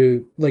comes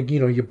to like,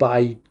 you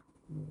buy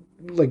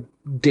like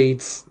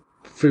dates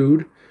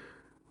food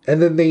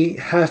and then they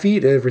half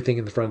eat everything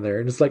in the front of there.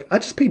 And it's like, I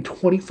just paid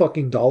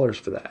 $20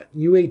 for that.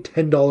 You ate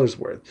 $10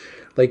 worth.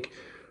 Like,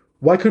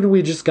 why couldn't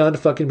we just gone to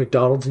fucking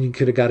McDonald's and you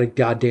could have got a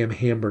goddamn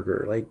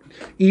hamburger? Like,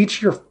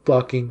 eat your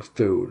fucking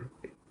food.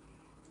 It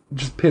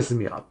just pisses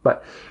me off.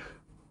 But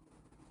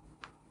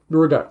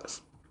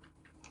regardless.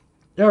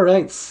 All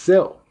right,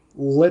 so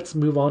let's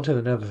move on to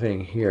another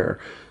thing here.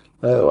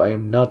 Oh, I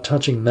am not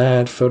touching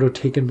that. Photo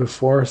taken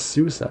before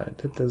suicide.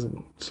 That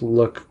doesn't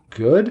look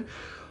good.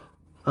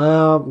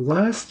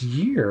 Last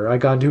year I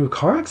got into a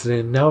car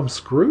accident and now I'm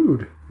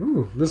screwed.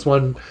 Ooh, this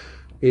one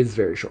is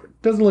very short.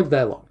 Doesn't look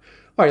that long.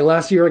 All right,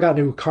 last year I got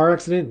into a car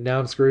accident and now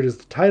I'm screwed is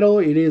the title.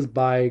 It is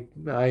by,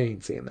 I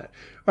ain't saying that.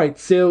 All right,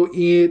 so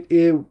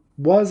it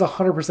was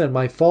 100%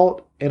 my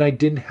fault and I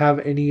didn't have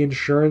any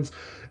insurance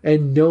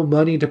and no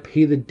money to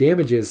pay the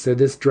damages, so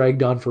this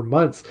dragged on for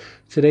months.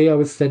 Today I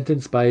was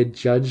sentenced by a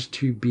judge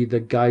to be the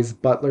guy's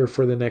butler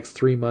for the next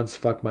 3 months.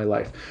 Fuck my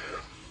life.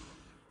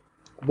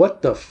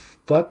 What the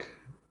fuck?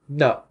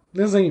 No,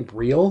 this ain't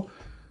real.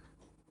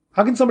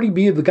 How can somebody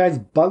be the guy's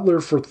butler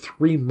for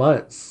 3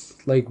 months?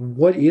 Like,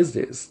 what is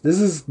this?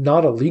 This is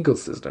not a legal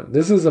system.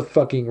 This is a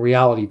fucking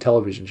reality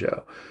television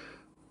show.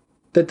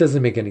 That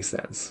doesn't make any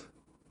sense.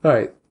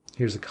 Alright,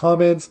 here's the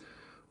comments.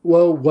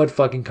 Well, what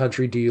fucking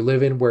country do you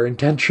live in where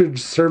indentured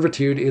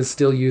servitude is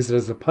still used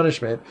as a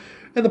punishment?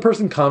 And the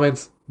person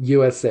comments,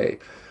 USA.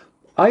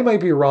 I might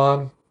be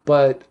wrong,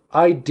 but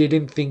I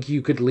didn't think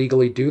you could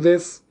legally do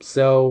this,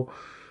 so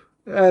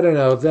I don't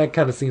know. That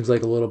kind of seems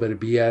like a little bit of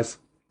BS.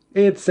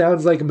 It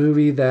sounds like a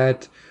movie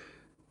that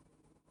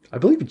I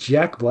believe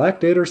Jack Black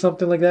did or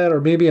something like that,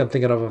 or maybe I'm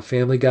thinking of a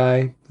Family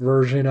Guy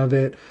version of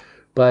it.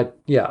 But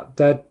yeah,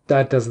 that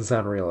doesn't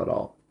sound real at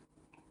all.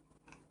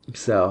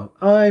 So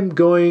I'm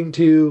going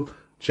to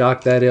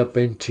chalk that up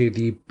into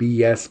the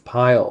BS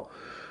pile.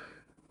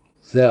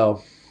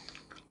 So,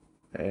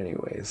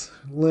 anyways,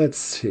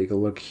 let's take a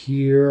look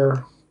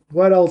here.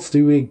 What else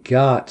do we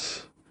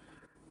got?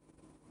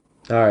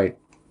 All right,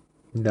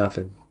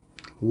 nothing.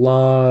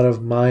 Lot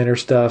of minor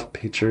stuff,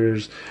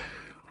 pictures.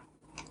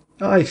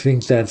 I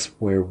think that's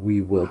where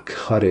we will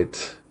cut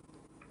it.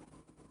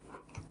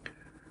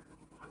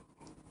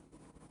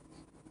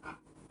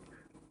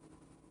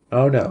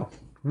 Oh no.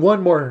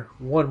 One more.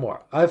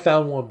 I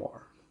found one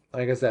more.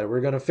 Like I said, we're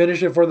going to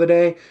finish it for the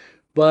day,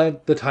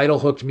 but the title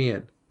hooked me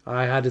in.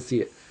 I had to see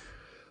it.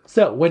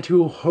 So, went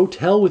to a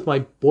hotel with my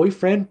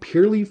boyfriend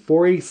purely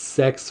for a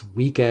sex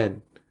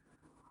weekend.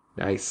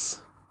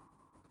 Nice.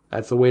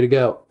 That's the way to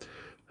go.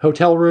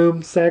 Hotel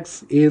room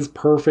sex is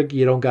perfect.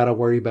 You don't got to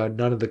worry about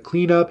none of the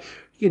cleanup.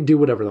 You can do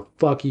whatever the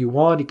fuck you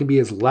want. You can be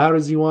as loud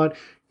as you want.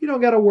 You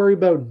don't got to worry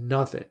about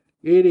nothing.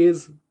 It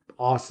is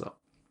awesome.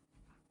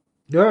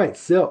 All right,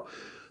 so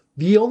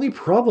The only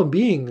problem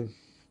being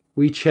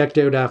we checked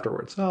out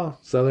afterwards. Oh,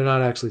 so they're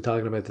not actually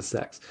talking about the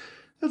sex.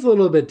 That's a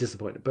little bit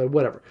disappointed, but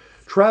whatever.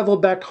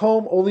 Traveled back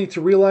home only to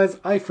realize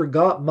I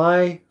forgot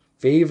my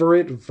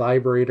favorite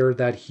vibrator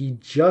that he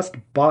just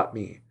bought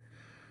me.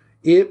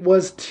 It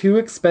was too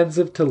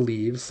expensive to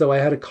leave, so I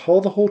had to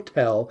call the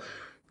hotel,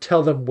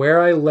 tell them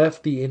where I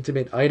left the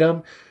intimate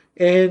item,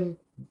 and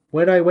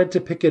when I went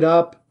to pick it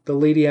up, the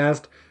lady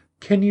asked,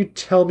 "Can you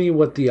tell me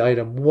what the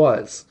item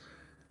was?"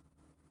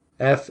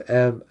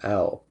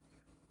 FML.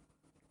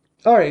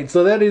 All right,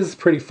 so that is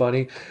pretty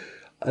funny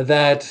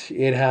that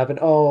it happened.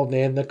 Oh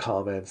man, the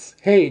comments.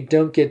 Hey,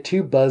 don't get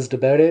too buzzed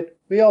about it.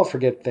 We all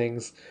forget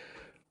things.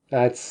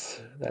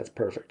 That's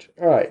perfect.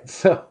 All right,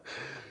 so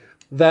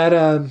that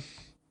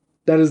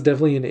that is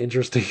definitely an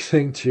interesting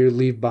thing to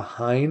leave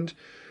behind.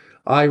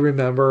 I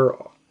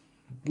remember,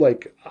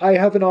 like, I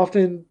haven't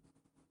often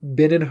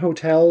been in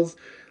hotels.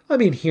 I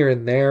mean, here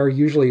and there,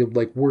 usually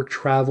like work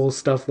travel,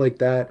 stuff like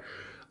that.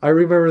 I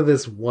remember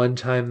this one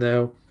time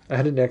though, I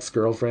had an ex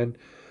girlfriend,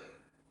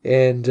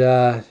 and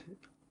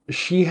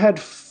she had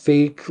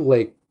fake,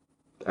 like,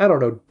 I don't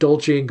know,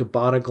 Dolce and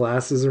Gabbana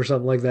glasses or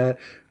something like that.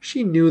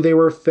 She knew they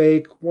were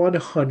fake,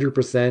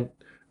 100%.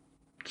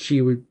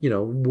 She would,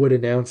 would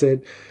announce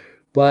it,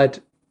 but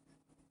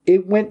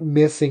it went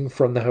missing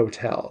from the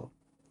hotel.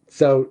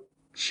 So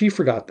she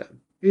forgot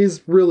them,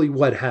 is really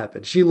what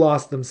happened. She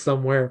lost them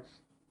somewhere.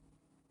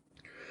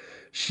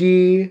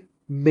 She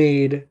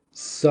made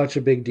such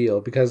a big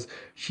deal because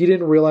she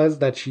didn't realize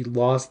that she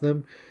lost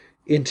them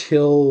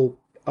until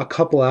a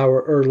couple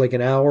hour or like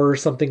an hour or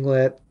something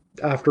like that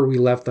after we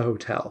left the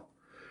hotel.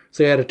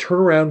 So you had to turn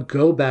around,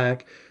 go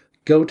back,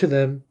 go to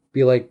them,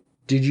 be like,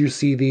 "Did you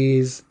see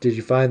these? Did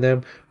you find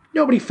them?"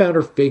 Nobody found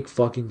her fake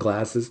fucking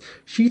glasses.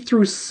 She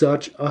threw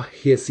such a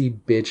hissy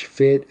bitch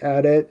fit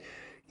at it.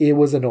 It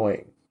was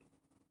annoying.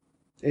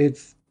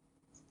 It's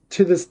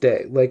to this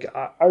day. Like,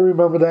 I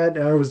remember that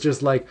and I was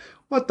just like,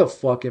 what the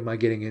fuck am I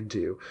getting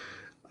into?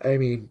 I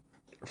mean,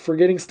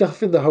 forgetting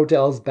stuff in the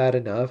hotel is bad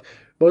enough.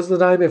 Most of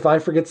the time, if I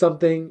forget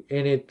something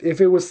and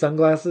if it was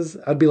sunglasses,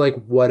 I'd be like,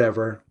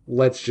 whatever,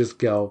 let's just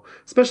go.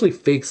 Especially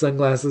fake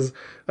sunglasses.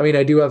 I mean,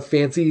 I do have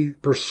fancy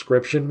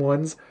prescription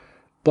ones,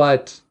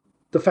 but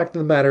the fact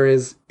of the matter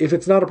is, if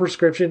it's not a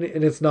prescription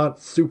and it's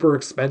not super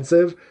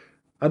expensive,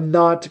 I'm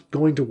not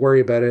going to worry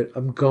about it.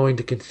 I'm going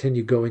to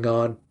continue going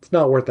on. It's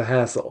not worth the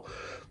hassle.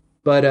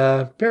 But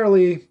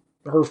apparently,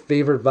 her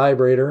favorite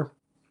vibrator,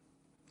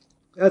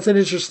 that's an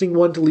interesting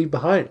one to leave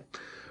behind.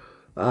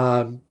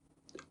 Um,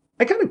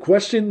 I kind of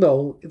question,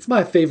 though, it's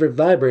my favorite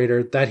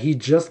vibrator that he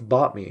just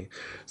bought me.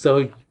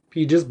 So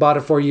he just bought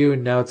it for you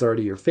and now it's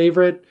already your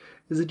favorite.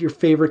 Is it your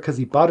favorite because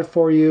he bought it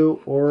for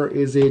you? Or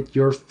is it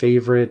your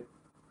favorite,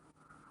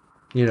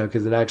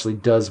 because it actually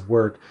does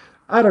work?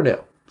 I don't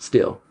know.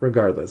 Still,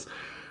 regardless.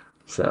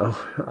 So,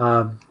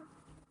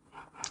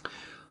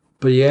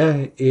 but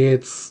yeah,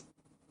 it's.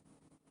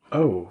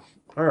 Oh,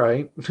 all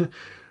right.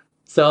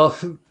 So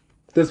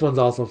this one's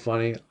also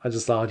funny. I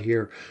just saw it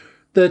here.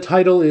 The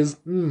title is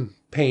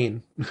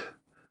Pain.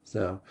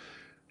 So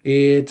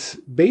it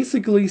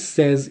basically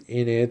says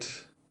in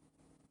it,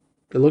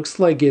 it looks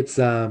like it's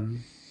I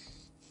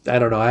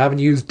don't know, I haven't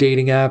used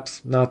dating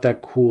apps, not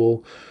that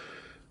cool.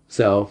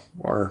 So,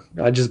 or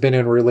I've just been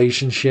in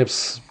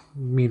relationships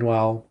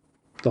meanwhile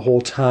the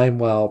whole time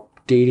while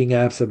dating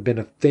apps have been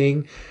a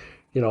thing.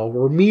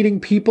 We're meeting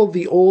people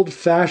the old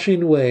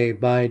fashioned way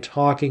by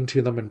talking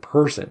to them in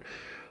person.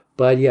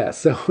 But yeah,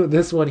 so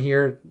this one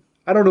here,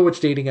 I don't know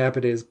which dating app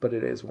it is, but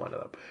it is one of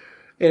them.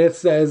 And it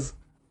says,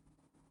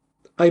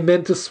 "I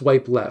meant to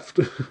swipe left."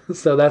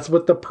 So that's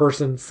what the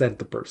person sent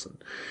the person.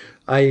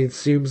 I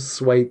assume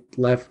swipe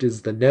left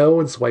is the no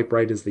and swipe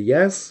right is the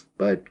yes,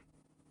 but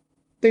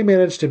they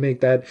managed to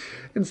make that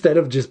instead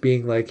of just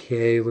being like,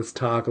 "Hey, let's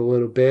talk a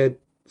little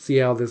bit, see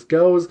how this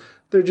goes."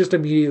 They're just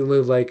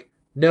immediately like,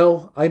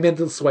 "No, I meant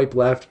to swipe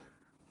left.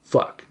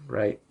 Fuck,"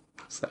 right?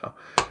 So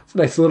it's a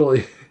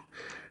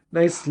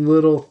nice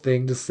little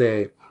thing to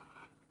say.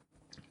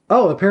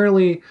 Oh,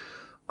 apparently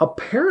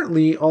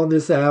on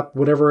this app,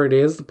 whatever it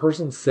is, the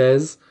person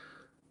says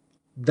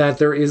that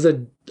there is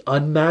a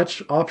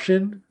unmatch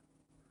option,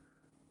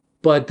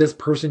 but this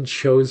person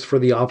chose for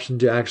the option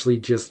to actually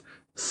just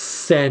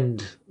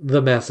send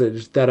the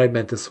message that I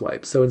meant to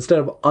swipe. So instead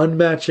of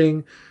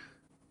unmatching,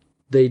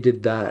 they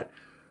did that.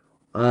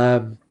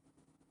 Um,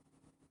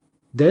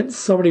 then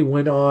somebody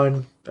went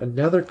on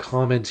another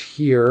comment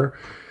here,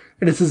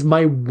 and it says,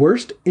 "My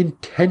worst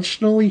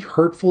intentionally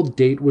hurtful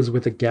date was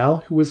with a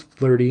gal who was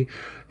flirty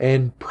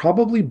and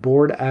probably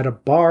bored at a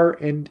bar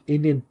and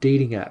in a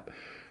dating app.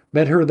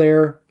 Met her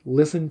there,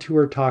 listened to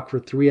her talk for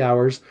 3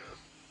 hours.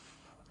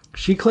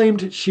 She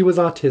claimed she was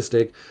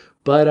autistic,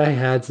 but I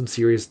had some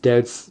serious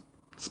doubts,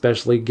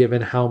 especially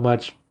given how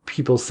much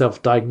people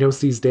self diagnose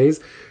these days.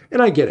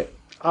 And I get it.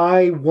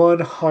 I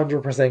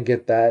 100%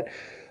 get that.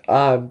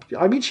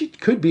 I mean, she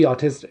could be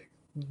autistic.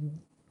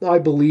 I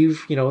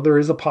believe, there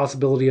is a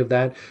possibility of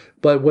that.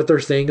 But what they're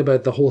saying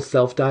about the whole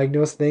self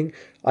diagnose thing,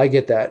 I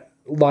get that.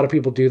 A lot of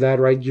people do that,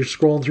 right? You're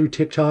scrolling through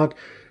TikTok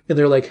and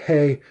they're like,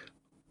 "Hey,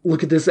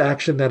 look at this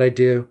action that I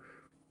do.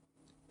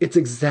 It's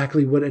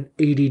exactly what an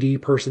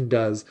ADD person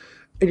does.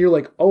 And you're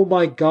like, oh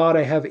my God,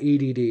 I have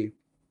ADD.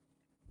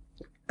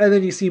 And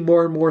then you see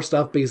more and more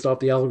stuff based off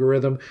the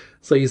algorithm.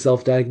 So you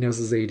self diagnose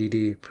as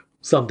ADD,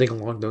 something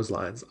along those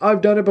lines.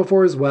 I've done it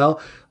before as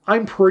well.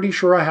 I'm pretty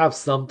sure I have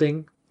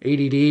something,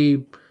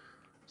 ADD,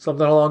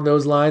 something along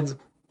those lines.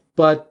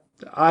 But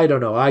I don't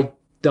know. I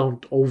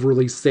don't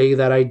overly say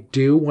that I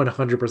do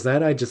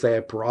 100%. I just say I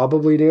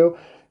probably do.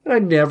 And I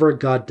never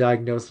got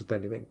diagnosed with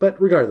anything.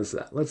 But regardless of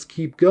that, let's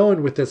keep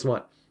going with this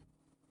one.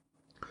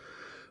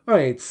 All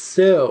right,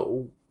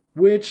 so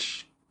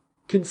which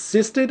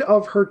consisted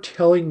of her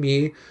telling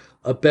me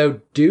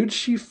about dudes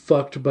she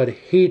fucked but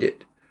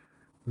hated.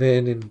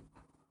 Then in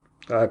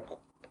uh,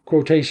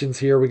 quotations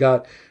here, we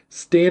got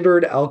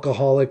standard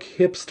alcoholic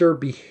hipster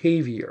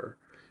behavior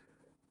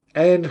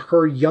and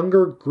her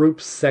younger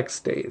group sex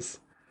days.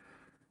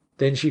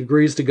 Then she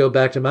agrees to go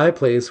back to my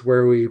place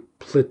where we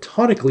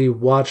platonically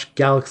watch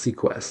Galaxy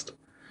Quest.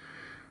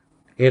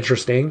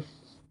 Interesting.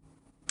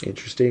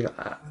 Interesting.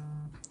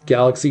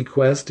 Galaxy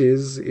Quest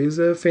is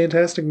a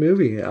fantastic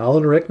movie.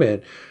 Alan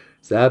Rickman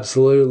is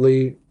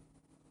absolutely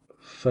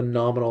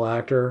phenomenal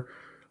actor.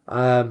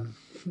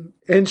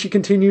 And she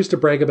continues to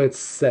brag about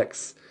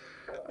sex.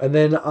 And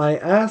then I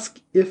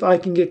ask if I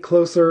can get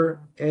closer,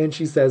 and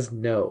she says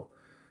no.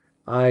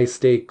 I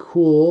stay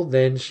cool.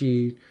 Then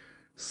she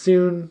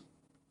soon.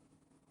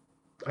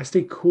 I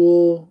stay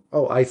cool.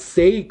 Oh, I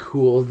say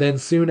cool. Then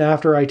soon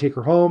after, I take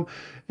her home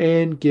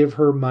and give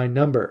her my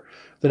number.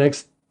 The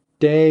next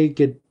day,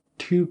 get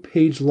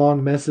 2-page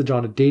long message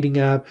on a dating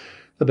app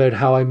about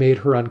how I made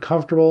her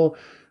uncomfortable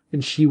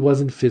and she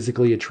wasn't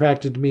physically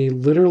attracted to me.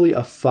 Literally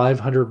a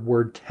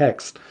 500-word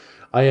text.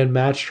 I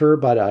unmatched her,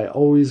 but I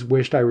always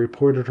wished I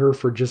reported her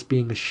for just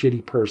being a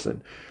shitty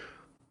person.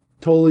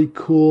 Totally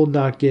cool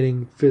not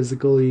getting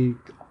physically.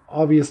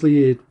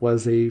 Obviously, it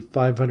was a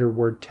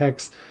 500-word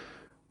text.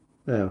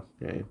 Oh,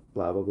 okay,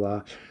 blah, blah,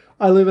 blah.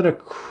 I live in a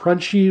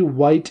crunchy,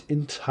 white,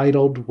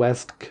 entitled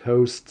West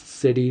Coast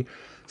city.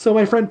 So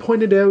my friend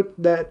pointed out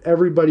that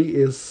everybody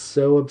is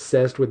so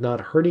obsessed with not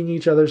hurting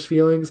each other's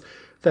feelings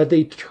that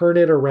they turn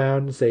it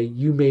around and say,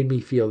 you made me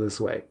feel this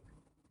way.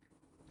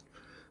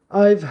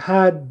 I've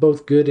had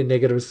both good and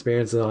negative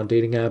experiences on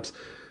dating apps,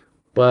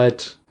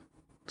 but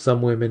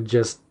some women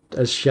just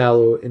as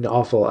shallow and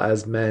awful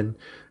as men,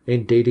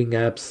 and dating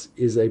apps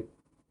is a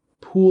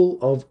pool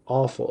of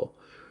awful.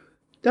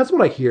 That's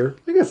what I hear.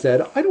 Like I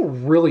said, I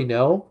don't really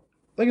know.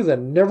 Like I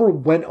said, never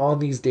went on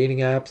these dating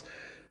apps.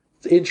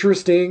 It's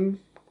interesting,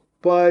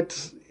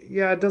 but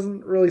yeah, it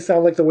doesn't really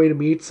sound like the way to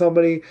meet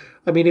somebody.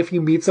 I mean, if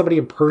you meet somebody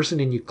in person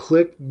and you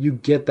click, you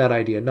get that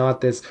idea.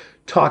 Not this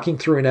talking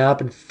through an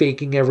app and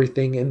faking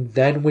everything, and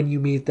then when you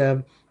meet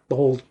them, the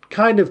whole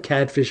kind of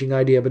catfishing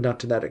idea, but not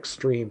to that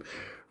extreme.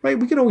 Right?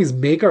 We can always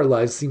make our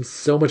lives seem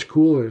so much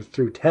cooler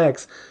through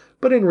text,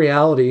 but in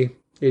reality,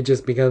 it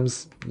just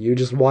becomes you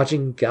just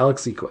watching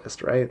Galaxy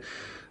Quest, right?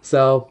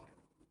 So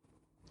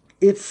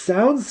it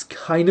sounds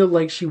kind of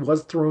like she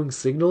was throwing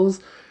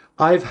signals.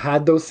 I've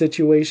had those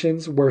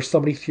situations where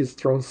somebody has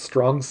thrown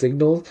strong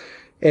signals,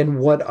 and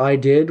what I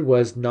did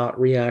was not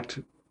react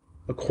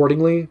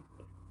accordingly.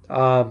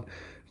 Um,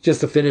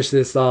 just to finish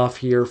this off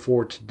here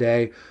for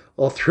today,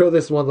 I'll throw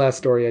this one last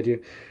story at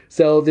you.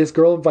 So this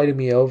girl invited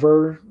me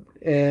over,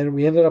 and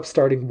we ended up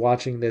starting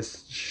watching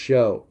this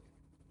show.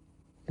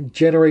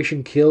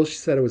 Generation Kill. She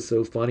said it was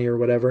so funny or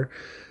whatever.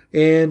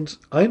 And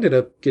I ended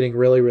up getting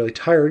really, really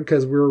tired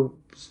because we were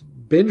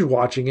binge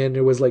watching it and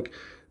it was like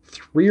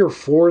 3 or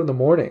 4 in the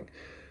morning.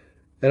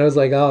 And I was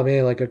like, oh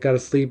man, like I gotta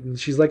sleep. And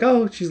she's like,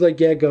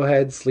 yeah, go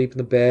ahead, sleep in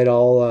the bed.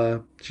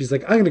 She's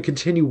like, I'm gonna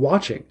continue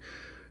watching.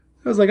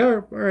 I was like,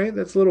 all right,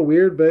 that's a little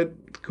weird, but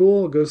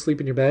cool. Go sleep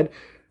in your bed.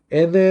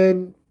 And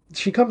then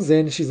she comes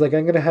in. She's like,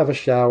 I'm gonna have a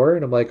shower,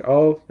 and I'm like,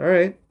 oh, all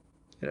right,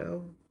 you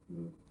know,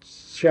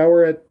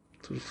 shower at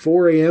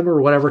 4 a.m.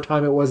 or whatever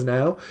time it was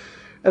now.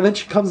 And then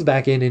she comes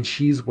back in and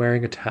she's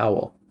wearing a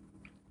towel.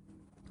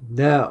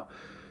 Now,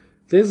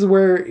 this is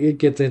where it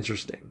gets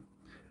interesting.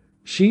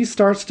 She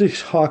starts to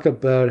talk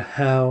about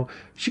how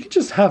she could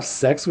just have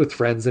sex with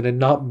friends and it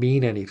not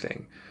mean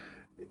anything.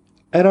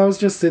 And I was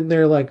just sitting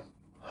there like,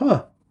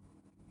 huh,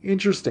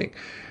 interesting.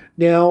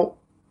 Now,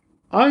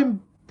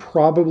 I'm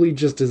probably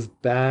just as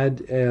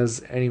bad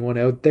as anyone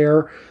out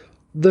there.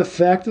 The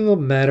fact of the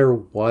matter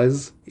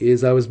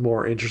is I was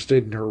more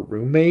interested in her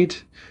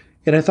roommate,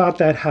 and I thought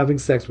that having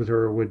sex with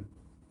her would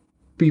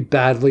be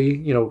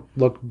badly,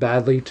 look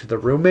badly to the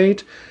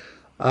roommate.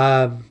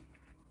 Um,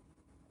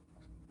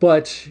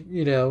 but,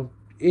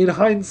 in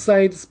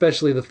hindsight,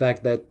 especially the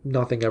fact that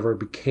nothing ever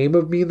became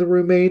of me and the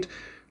roommate,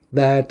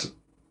 that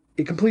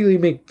it completely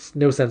makes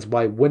no sense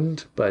why it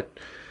wouldn't, but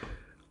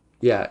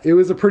yeah, it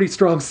was a pretty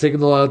strong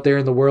signal out there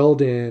in the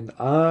world, and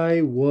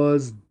I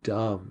was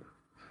dumb.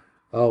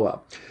 Oh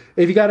well.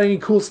 If you got any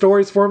cool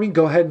stories for me,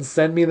 go ahead and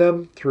send me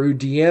them through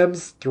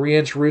DMs,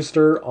 3-Inch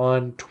Rooster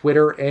on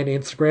Twitter and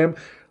Instagram.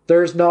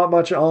 There's not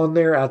much on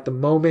there at the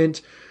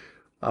moment.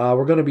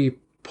 We're going to be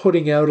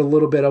putting out a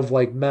little bit of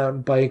like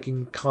mountain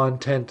biking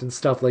content and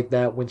stuff like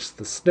that once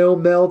the snow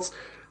melts.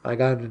 I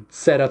got to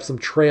set up some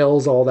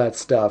trails, all that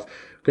stuff.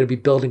 I'm going to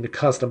be building a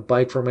custom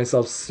bike for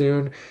myself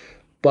soon,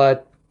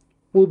 but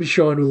we'll be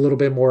showing you a little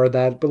bit more of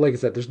that. But like I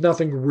said, there's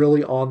nothing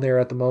really on there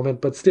at the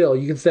moment. But still,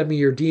 you can send me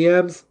your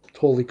DMs.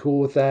 Totally cool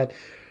with that.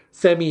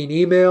 Send me an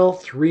email,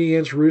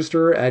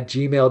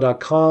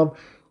 3inchrooster@gmail.com.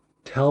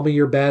 Tell me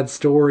your bad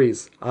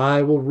stories.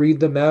 I will read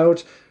them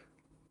out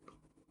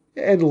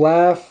and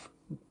laugh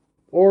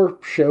or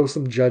show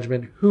some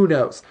judgment. Who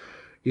knows?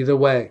 Either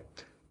way,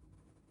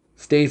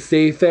 stay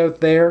safe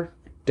out there.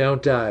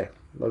 Don't die.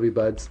 Love you,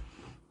 buds.